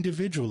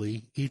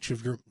individually each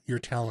of your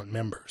talent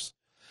members,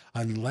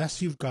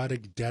 unless you've got a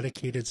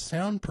dedicated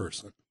sound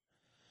person.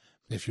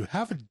 If you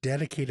have a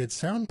dedicated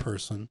sound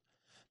person,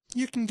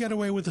 you can get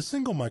away with a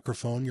single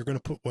microphone. You're going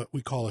to put what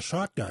we call a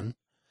shotgun,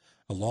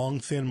 a long,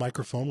 thin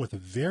microphone with a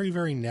very,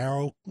 very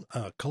narrow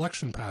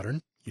collection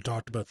pattern. You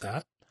talked about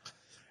that.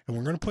 And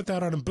we're going to put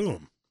that on a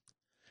boom.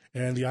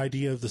 And the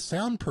idea of the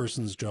sound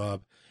person's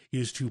job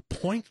is to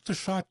point the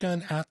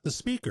shotgun at the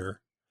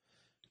speaker,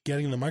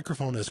 getting the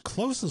microphone as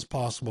close as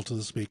possible to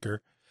the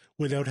speaker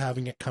without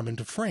having it come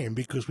into frame,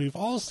 because we've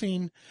all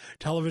seen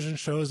television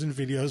shows and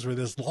videos where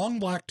this long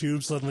black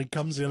tube suddenly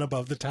comes in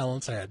above the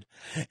talent's head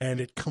and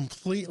it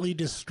completely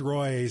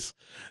destroys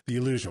the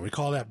illusion. We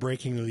call that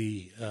breaking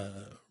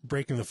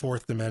the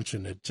fourth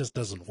dimension. It just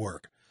doesn't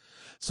work.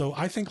 So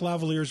I think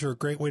lavaliers are a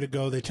great way to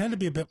go. They tend to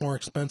be a bit more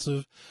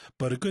expensive,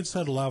 but a good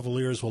set of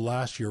lavaliers will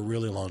last you a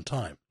really long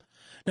time.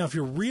 Now, if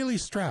you're really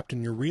strapped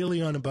and you're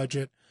really on a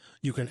budget,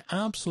 you can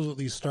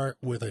absolutely start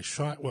with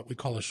what we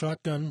call a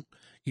shotgun,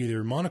 either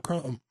either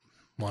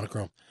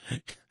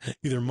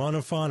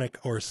monophonic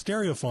or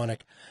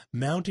stereophonic,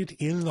 mounted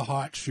in the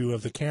hot shoe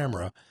of the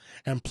camera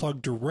and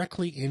plugged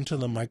directly into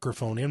the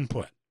microphone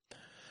input.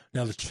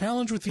 Now, the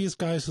challenge with these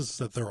guys is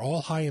that they're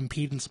all high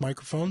impedance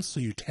microphones, so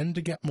you tend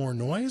to get more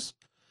noise.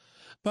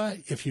 But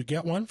if you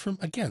get one from,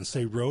 again,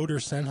 say Rode or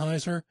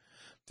Sennheiser,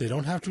 they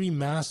don't have to be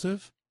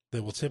massive. They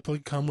will typically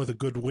come with a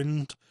good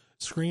wind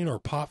screen or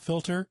pop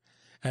filter,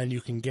 and you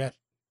can get,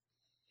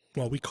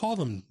 well, we call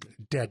them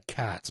dead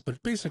cats,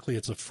 but basically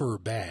it's a fur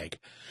bag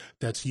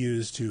that's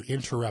used to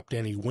interrupt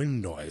any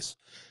wind noise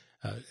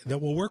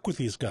that will work with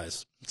these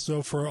guys.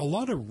 So for a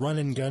lot of run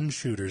and gun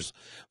shooters,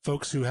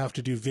 folks who have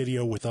to do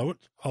video without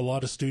a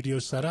lot of studio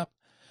setup,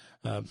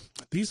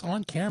 these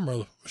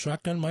on-camera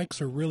shotgun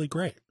mics are really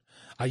great.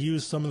 I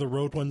use some of the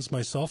Rode ones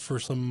myself for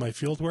some of my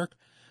field work.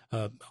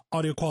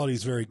 Audio quality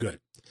is very good.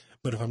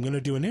 But if I'm going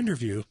to do an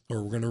interview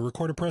or we're going to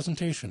record a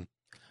presentation,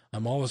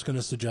 I'm always going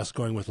to suggest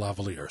going with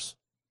lavaliers.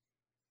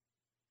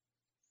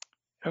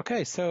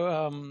 Okay,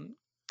 so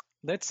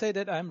let's say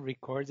that I'm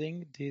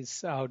recording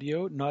this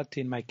audio not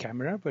in my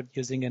camera, but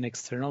using an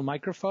external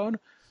microphone,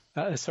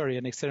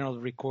 an external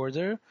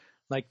recorder,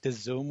 like the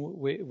Zoom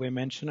we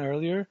mentioned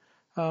earlier.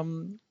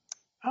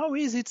 How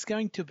easy it's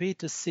going to be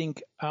to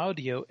sync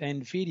audio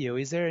and video?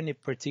 Is there any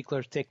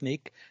particular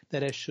technique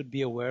that I should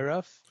be aware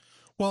of?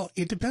 Well,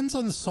 it depends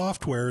on the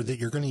software that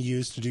you're going to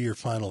use to do your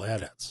final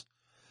edits.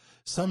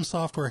 Some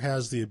software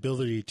has the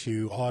ability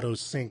to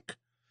auto-sync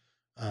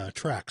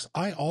tracks.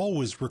 I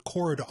always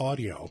record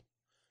audio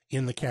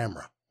in the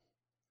camera,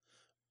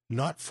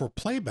 not for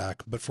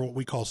playback, but for what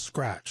we call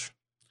scratch.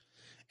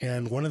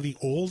 And one of the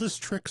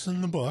oldest tricks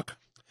in the book,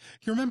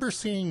 you remember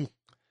seeing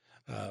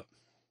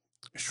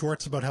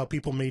shorts about how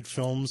people made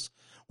films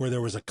where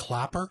there was a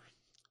clapper,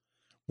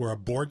 where a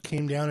board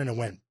came down and it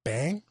went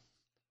bang?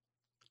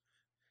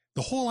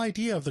 The whole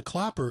idea of the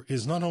clapper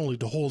is not only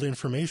to hold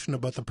information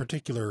about the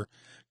particular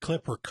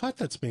clip or cut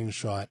that's being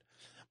shot,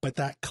 but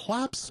that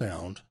clap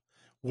sound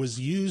was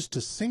used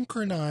to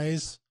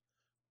synchronize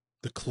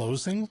the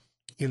closing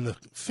in the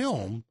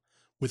film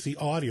with the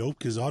audio,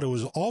 because audio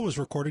is always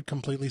recorded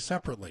completely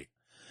separately.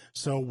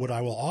 So what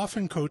I will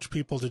often coach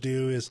people to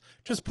do is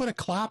just put a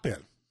clap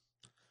in.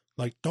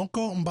 Like, don't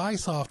go out and buy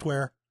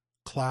software,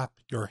 clap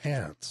your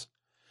hands.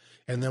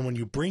 And then when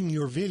you bring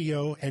your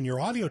video and your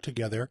audio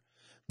together,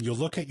 you'll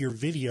look at your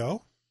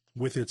video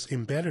with its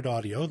embedded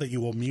audio that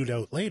you will mute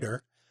out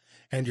later,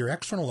 and your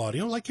external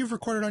audio, like you've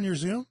recorded on your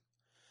Zoom.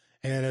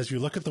 And as you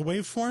look at the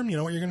waveform, you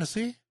know what you're going to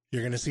see?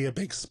 You're going to see a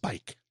big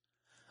spike.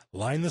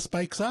 Line the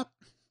spikes up.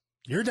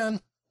 You're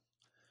done.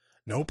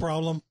 No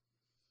problem.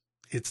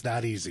 It's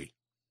that easy.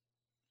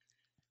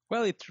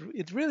 Well,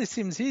 it really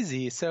seems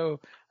easy.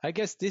 So I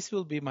guess this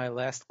will be my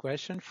last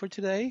question for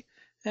today.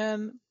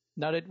 And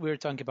now that we're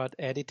talking about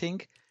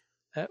editing,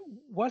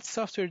 what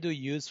software do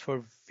you use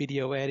for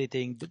video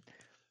editing?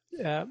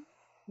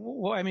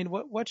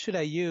 What should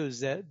I use?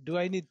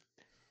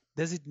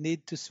 Does it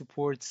need to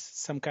support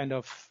some kind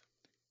of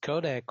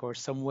codec or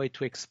some way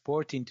to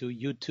export into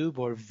YouTube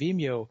or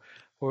Vimeo?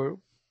 Or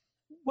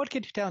what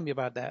can you tell me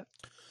about that?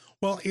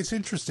 Well, it's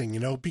interesting,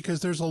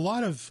 because there's a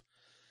lot of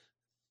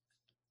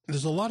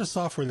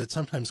software that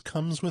sometimes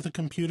comes with a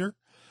computer,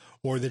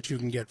 or that you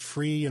can get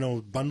free,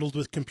 bundled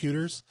with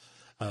computers.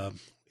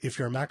 If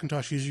you're a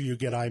Macintosh user, you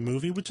get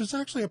iMovie, which is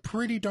actually a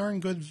pretty darn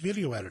good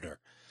video editor.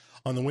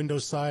 On the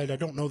Windows side, I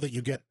don't know that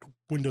you get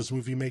Windows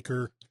Movie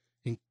Maker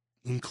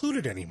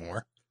included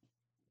anymore.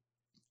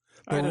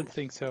 I don't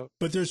think so.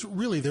 But there's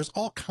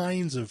all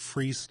kinds of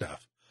free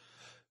stuff.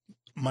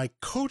 My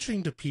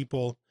coaching to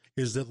people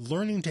is that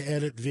learning to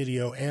edit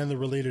video and the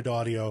related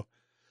audio,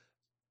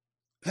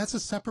 that's a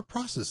separate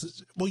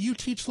process. Well, you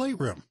teach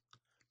Lightroom.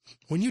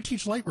 When you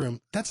teach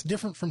Lightroom, that's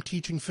different from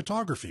teaching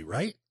photography,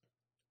 right?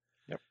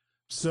 Yep.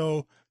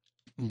 So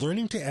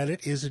learning to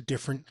edit is a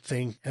different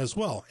thing as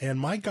well. And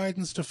my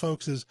guidance to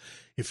folks is,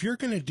 if you're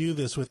going to do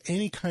this with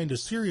any kind of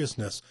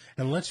seriousness,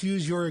 and let's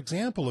use your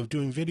example of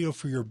doing video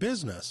for your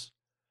business,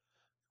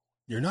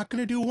 you're not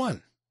going to do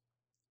one.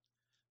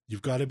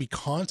 You've got to be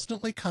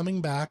constantly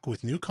coming back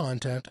with new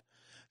content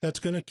that's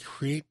going to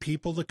create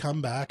people to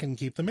come back and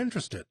keep them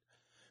interested.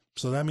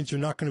 So that means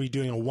you're not going to be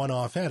doing a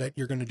one-off edit.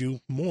 You're going to do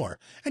more.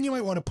 And you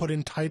might want to put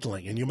in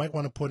titling, and you might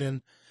want to put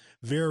in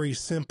very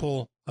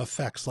simple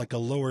effects like a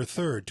lower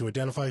third to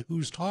identify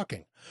who's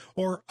talking,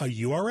 or a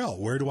URL.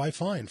 Where do I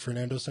find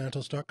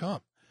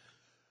FernandoSantos.com?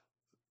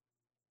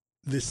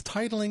 This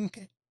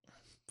titling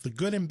the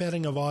good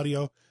embedding of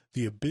audio,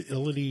 the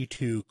ability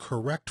to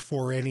correct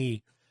for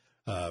any,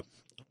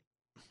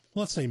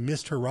 let's say,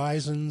 missed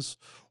horizons,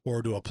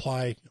 or to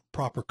apply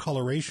proper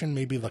coloration.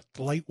 Maybe the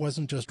light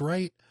wasn't just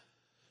right,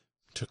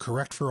 to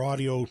correct for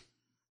audio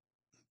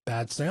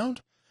bad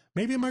sound.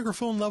 Maybe a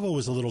microphone level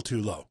was a little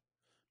too low.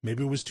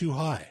 Maybe it was too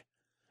high.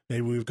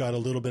 Maybe we've got a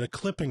little bit of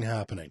clipping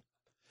happening.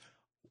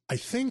 I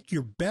think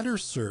you're better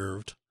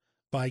served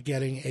by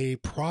getting a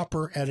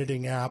proper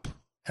editing app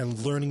and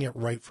learning it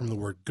right from the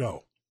word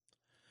go.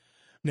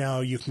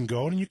 Now, you can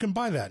go and you can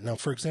buy that. Now,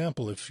 for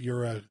example, if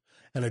you're an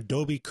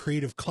Adobe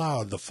Creative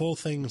Cloud, the full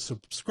thing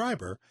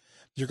subscriber,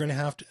 you're going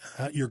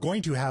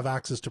to have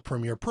access to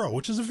Premiere Pro,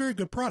 which is a very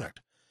good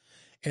product.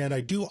 And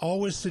I do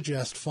always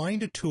suggest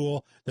find a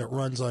tool that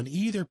runs on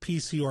either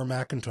PC or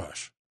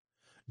Macintosh.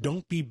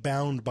 Don't be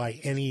bound by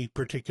any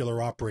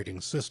particular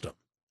operating system.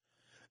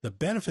 The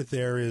benefit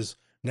there is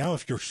now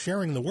if you're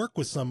sharing the work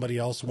with somebody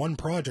else, one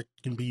project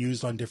can be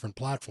used on different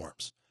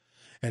platforms.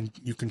 And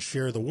you can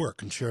share the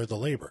work and share the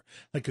labor.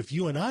 Like if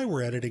you and I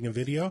were editing a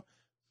video,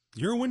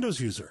 you're a Windows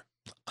user.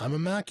 I'm a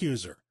Mac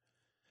user.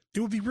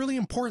 It would be really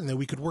important that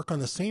we could work on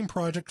the same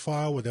project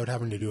file without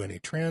having to do any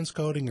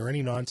transcoding or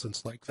any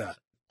nonsense like that.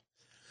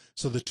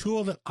 So the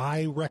tool that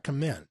I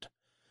recommend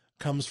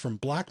comes from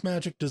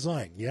Blackmagic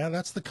Design. Yeah,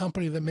 that's the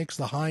company that makes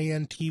the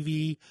high-end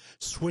TV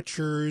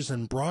switchers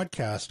and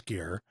broadcast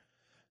gear.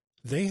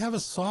 They have a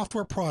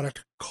software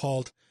product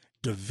called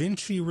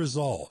DaVinci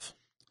Resolve.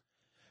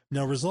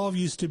 Now, Resolve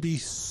used to be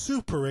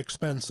super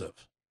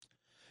expensive,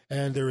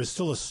 and there is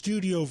still a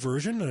studio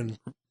version, and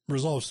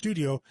Resolve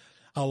Studio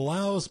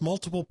allows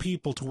multiple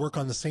people to work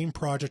on the same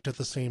project at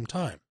the same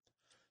time.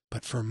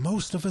 But for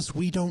most of us,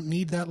 we don't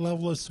need that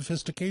level of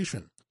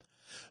sophistication.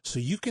 So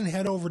you can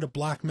head over to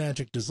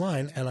Blackmagic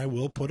Design, and I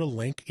will put a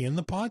link in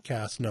the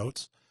podcast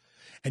notes,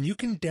 and you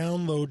can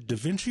download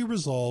DaVinci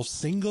Resolve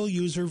single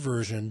user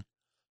version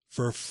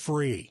for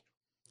free.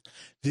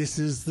 This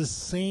is the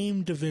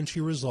same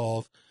DaVinci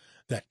Resolve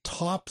that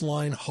top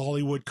line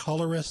Hollywood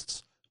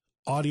colorists,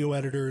 audio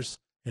editors,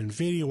 and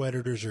video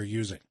editors are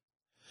using.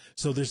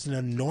 So there's an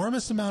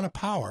enormous amount of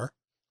power.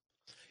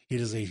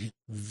 It is a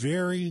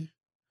very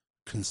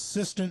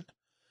consistent,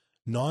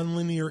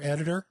 nonlinear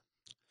editor,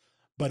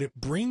 but it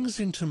brings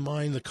into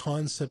mind the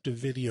concept of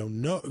video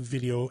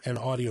and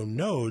audio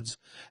nodes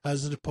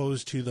as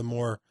opposed to the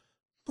more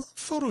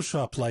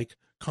Photoshop-like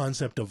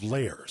concept of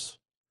layers.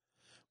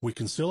 We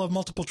can still have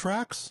multiple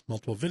tracks,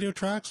 multiple video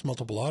tracks,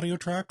 multiple audio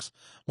tracks,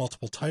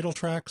 multiple title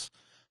tracks.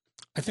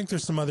 I think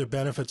there's some other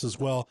benefits as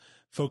well.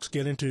 Folks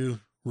get into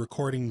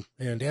recording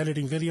and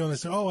editing video and they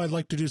say, oh, I'd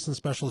like to do some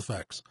special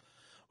effects.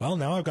 Well,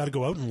 now I've got to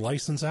go out and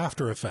license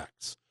After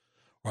Effects.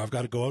 Or I've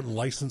got to go out and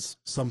license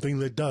something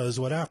that does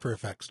what After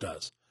Effects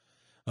does.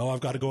 Oh,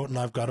 I've got to go out and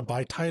I've got to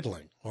buy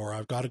titling. Or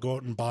I've got to go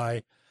out and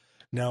buy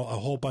now a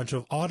whole bunch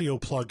of audio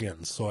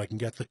plugins so I can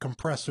get the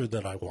compressor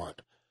that I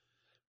want.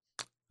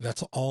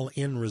 That's all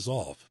in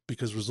Resolve,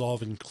 because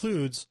Resolve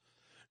includes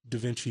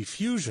DaVinci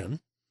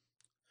Fusion,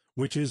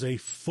 which is a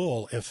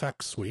full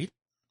effects suite,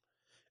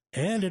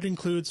 and it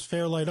includes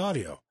Fairlight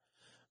Audio.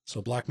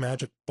 So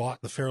Blackmagic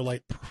bought the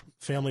Fairlight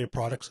family of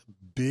products,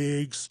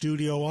 big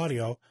studio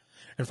audio.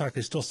 In fact,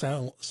 they still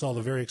sell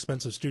the very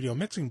expensive studio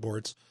mixing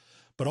boards,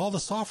 but all the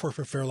software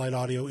for Fairlight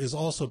Audio is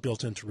also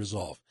built into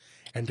Resolve.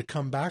 And to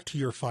come back to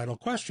your final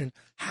question,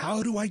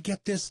 how do I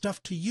get this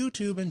stuff to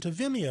YouTube and to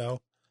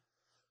Vimeo?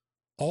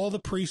 All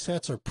the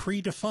presets are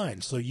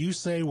predefined. So you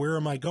say, where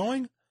am I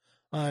going?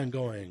 I'm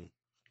going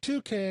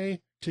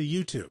 2K to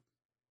YouTube.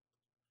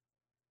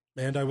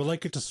 And I would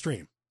like it to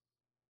stream.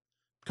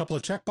 A couple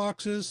of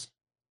checkboxes,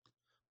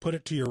 put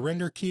it to your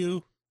render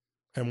queue,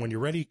 and when you're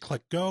ready,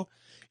 click go.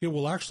 It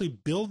will actually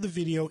build the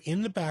video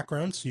in the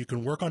background so you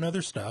can work on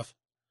other stuff,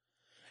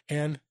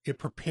 and it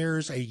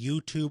prepares a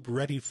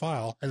YouTube-ready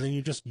file, and then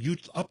you just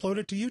upload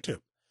it to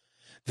YouTube.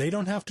 They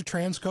don't have to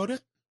transcode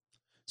it,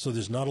 so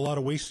there's not a lot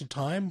of wasted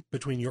time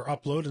between your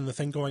upload and the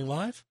thing going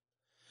live.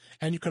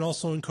 And you can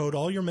also encode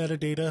all your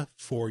metadata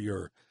for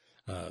your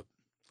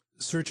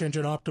search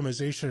engine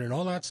optimization and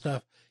all that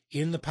stuff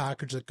in the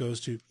package that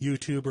goes to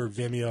YouTube or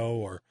Vimeo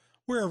or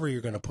wherever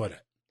you're going to put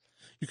it.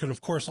 You can,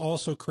 of course,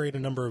 also create a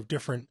number of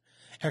different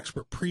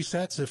expert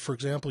presets. If, for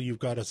example, you've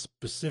got a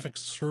specific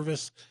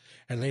service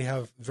and they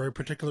have very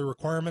particular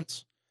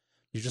requirements,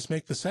 you just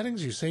make the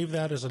settings, you save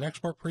that as an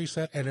export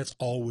preset, and it's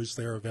always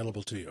there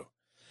available to you.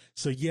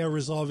 So yeah,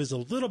 Resolve is a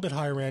little bit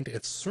higher end.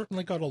 It's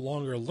certainly got a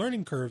longer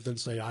learning curve than,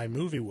 say,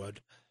 iMovie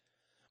would.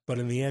 But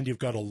in the end, you've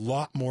got a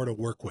lot more to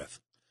work with.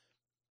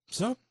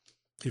 So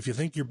if you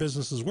think your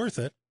business is worth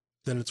it,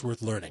 then it's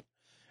worth learning.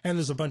 And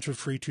there's a bunch of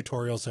free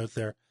tutorials out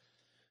there.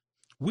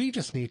 We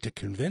just need to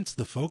convince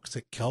the folks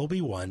at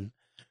Kelby One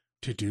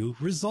to do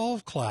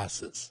Resolve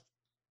classes.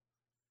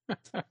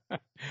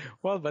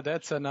 Well, but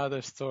that's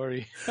another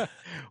story.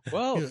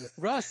 Well,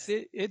 Russ,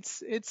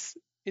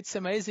 it's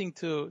amazing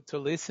to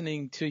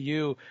listening to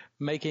you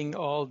making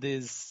all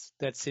this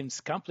that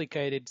seems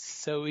complicated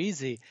so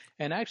easy.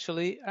 And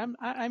actually,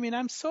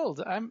 I'm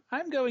sold.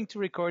 I'm going to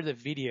record a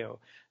video,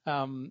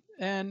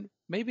 and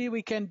maybe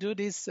we can do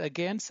this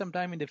again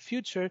sometime in the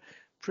future,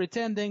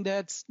 pretending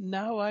that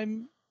now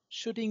I'm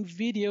shooting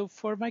video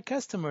for my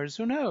customers.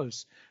 Who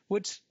knows?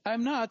 Which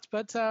I'm not,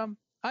 but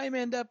I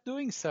may end up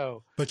doing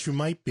so. But you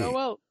might be. Oh,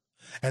 well.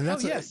 And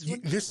that's yes.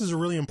 This is a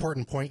really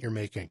important point you're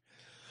making.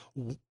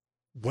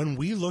 When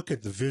we look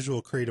at the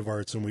visual creative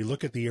arts and we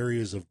look at the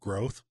areas of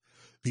growth,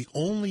 the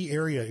only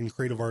area in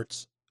creative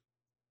arts,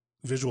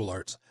 visual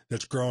arts,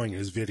 that's growing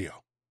is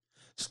video.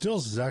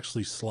 Stills is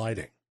actually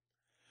sliding.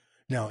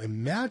 Now,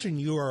 imagine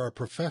you are a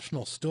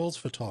professional stills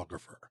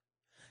photographer,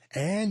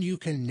 and you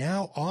can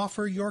now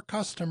offer your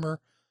customer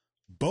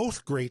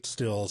both great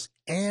stills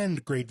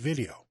and great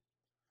video.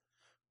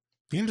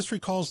 The industry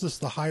calls this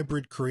the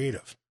hybrid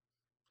creative.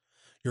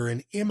 You're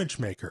an image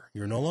maker.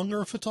 You're no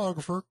longer a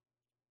photographer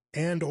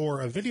and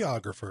or a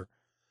videographer.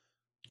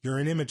 You're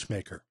an image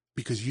maker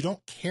because you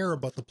don't care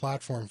about the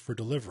platform for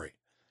delivery.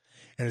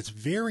 And it's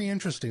very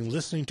interesting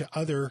listening to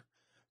other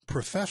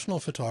professional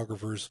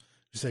photographers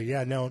who say,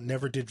 yeah, no,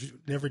 never did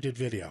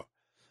video.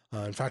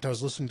 In fact, I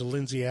was listening to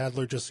Lindsay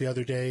Adler just the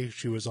other day.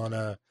 She was on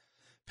a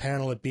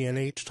panel at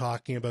B&H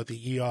talking about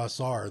the EOS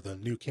R, the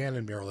new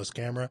Canon mirrorless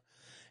camera.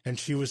 And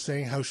she was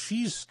saying how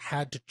she's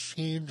had to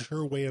change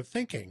her way of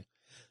thinking,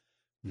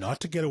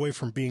 not to get away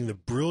from being the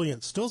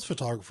brilliant stills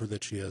photographer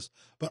that she is,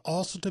 but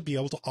also to be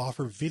able to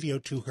offer video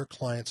to her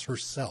clients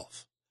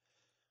herself.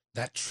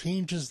 That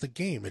changes the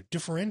game. It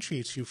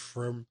differentiates you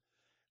from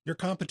your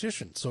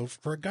competition. So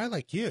for a guy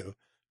like you,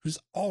 who's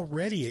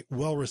already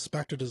well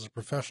respected as a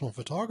professional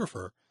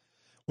photographer,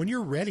 when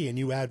you're ready and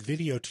you add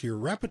video to your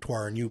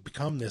repertoire and you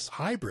become this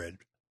hybrid,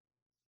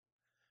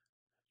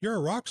 you're a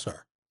rock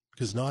star,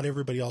 because not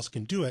everybody else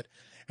can do it,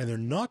 and they're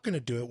not going to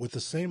do it with the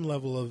same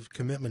level of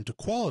commitment to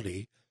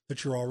quality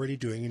that you're already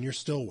doing in your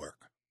still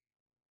work.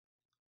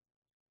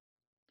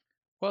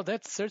 Well,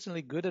 that's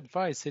certainly good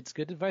advice. It's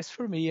good advice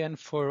for me and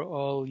for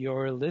all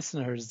your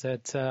listeners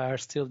that are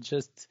still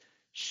just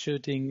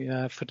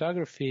shooting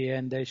photography,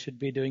 and they should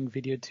be doing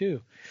video too.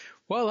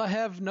 Well, I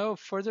have no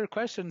further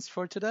questions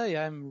for today.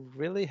 I'm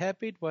really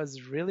happy. It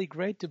was really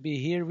great to be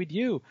here with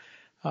you.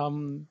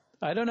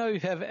 I don't know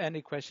if you have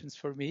any questions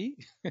for me,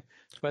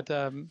 but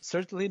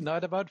certainly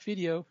not about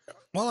video.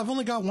 Well, I've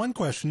only got one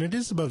question. It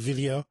is about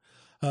video.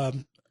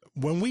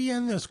 When we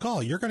end this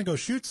call, you're going to go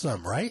shoot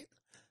some, right?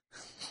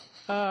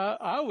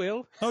 I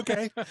will.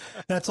 Okay.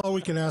 That's all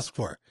we can ask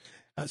for.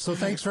 So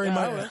thanks very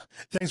much.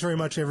 Thanks very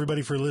much,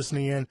 everybody, for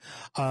listening in.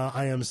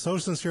 I am so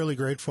sincerely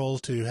grateful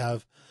to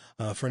have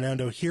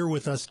Fernando here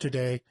with us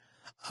today.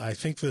 I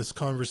think this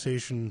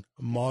conversation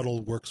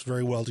model works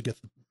very well to get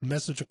the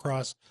message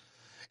across,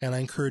 and I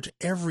encourage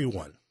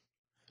everyone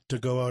to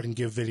go out and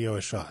give video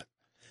a shot.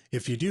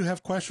 If you do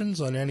have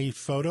questions on any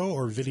photo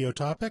or video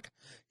topic,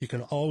 you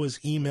can always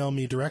email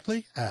me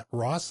directly at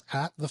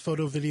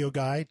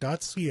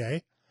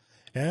ross@thephotovideoguy.ca,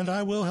 and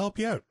I will help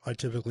you out. I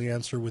typically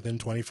answer within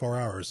 24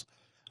 hours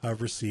of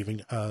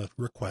receiving a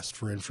request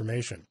for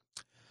information.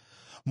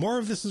 More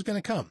of this is going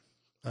to come.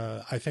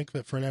 I think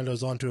that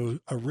Fernando's onto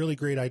a really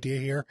great idea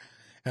here,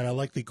 and I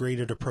like the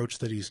graded approach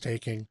that he's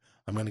taking.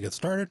 I'm going to get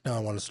started. Now I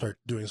want to start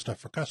doing stuff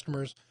for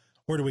customers.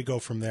 Where do we go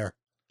from there?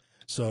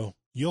 So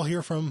you'll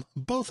hear from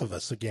both of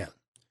us again.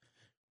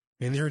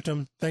 In the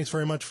interim, thanks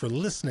very much for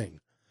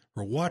listening,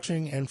 for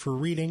watching, and for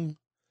reading.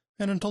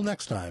 And until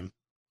next time,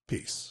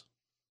 peace.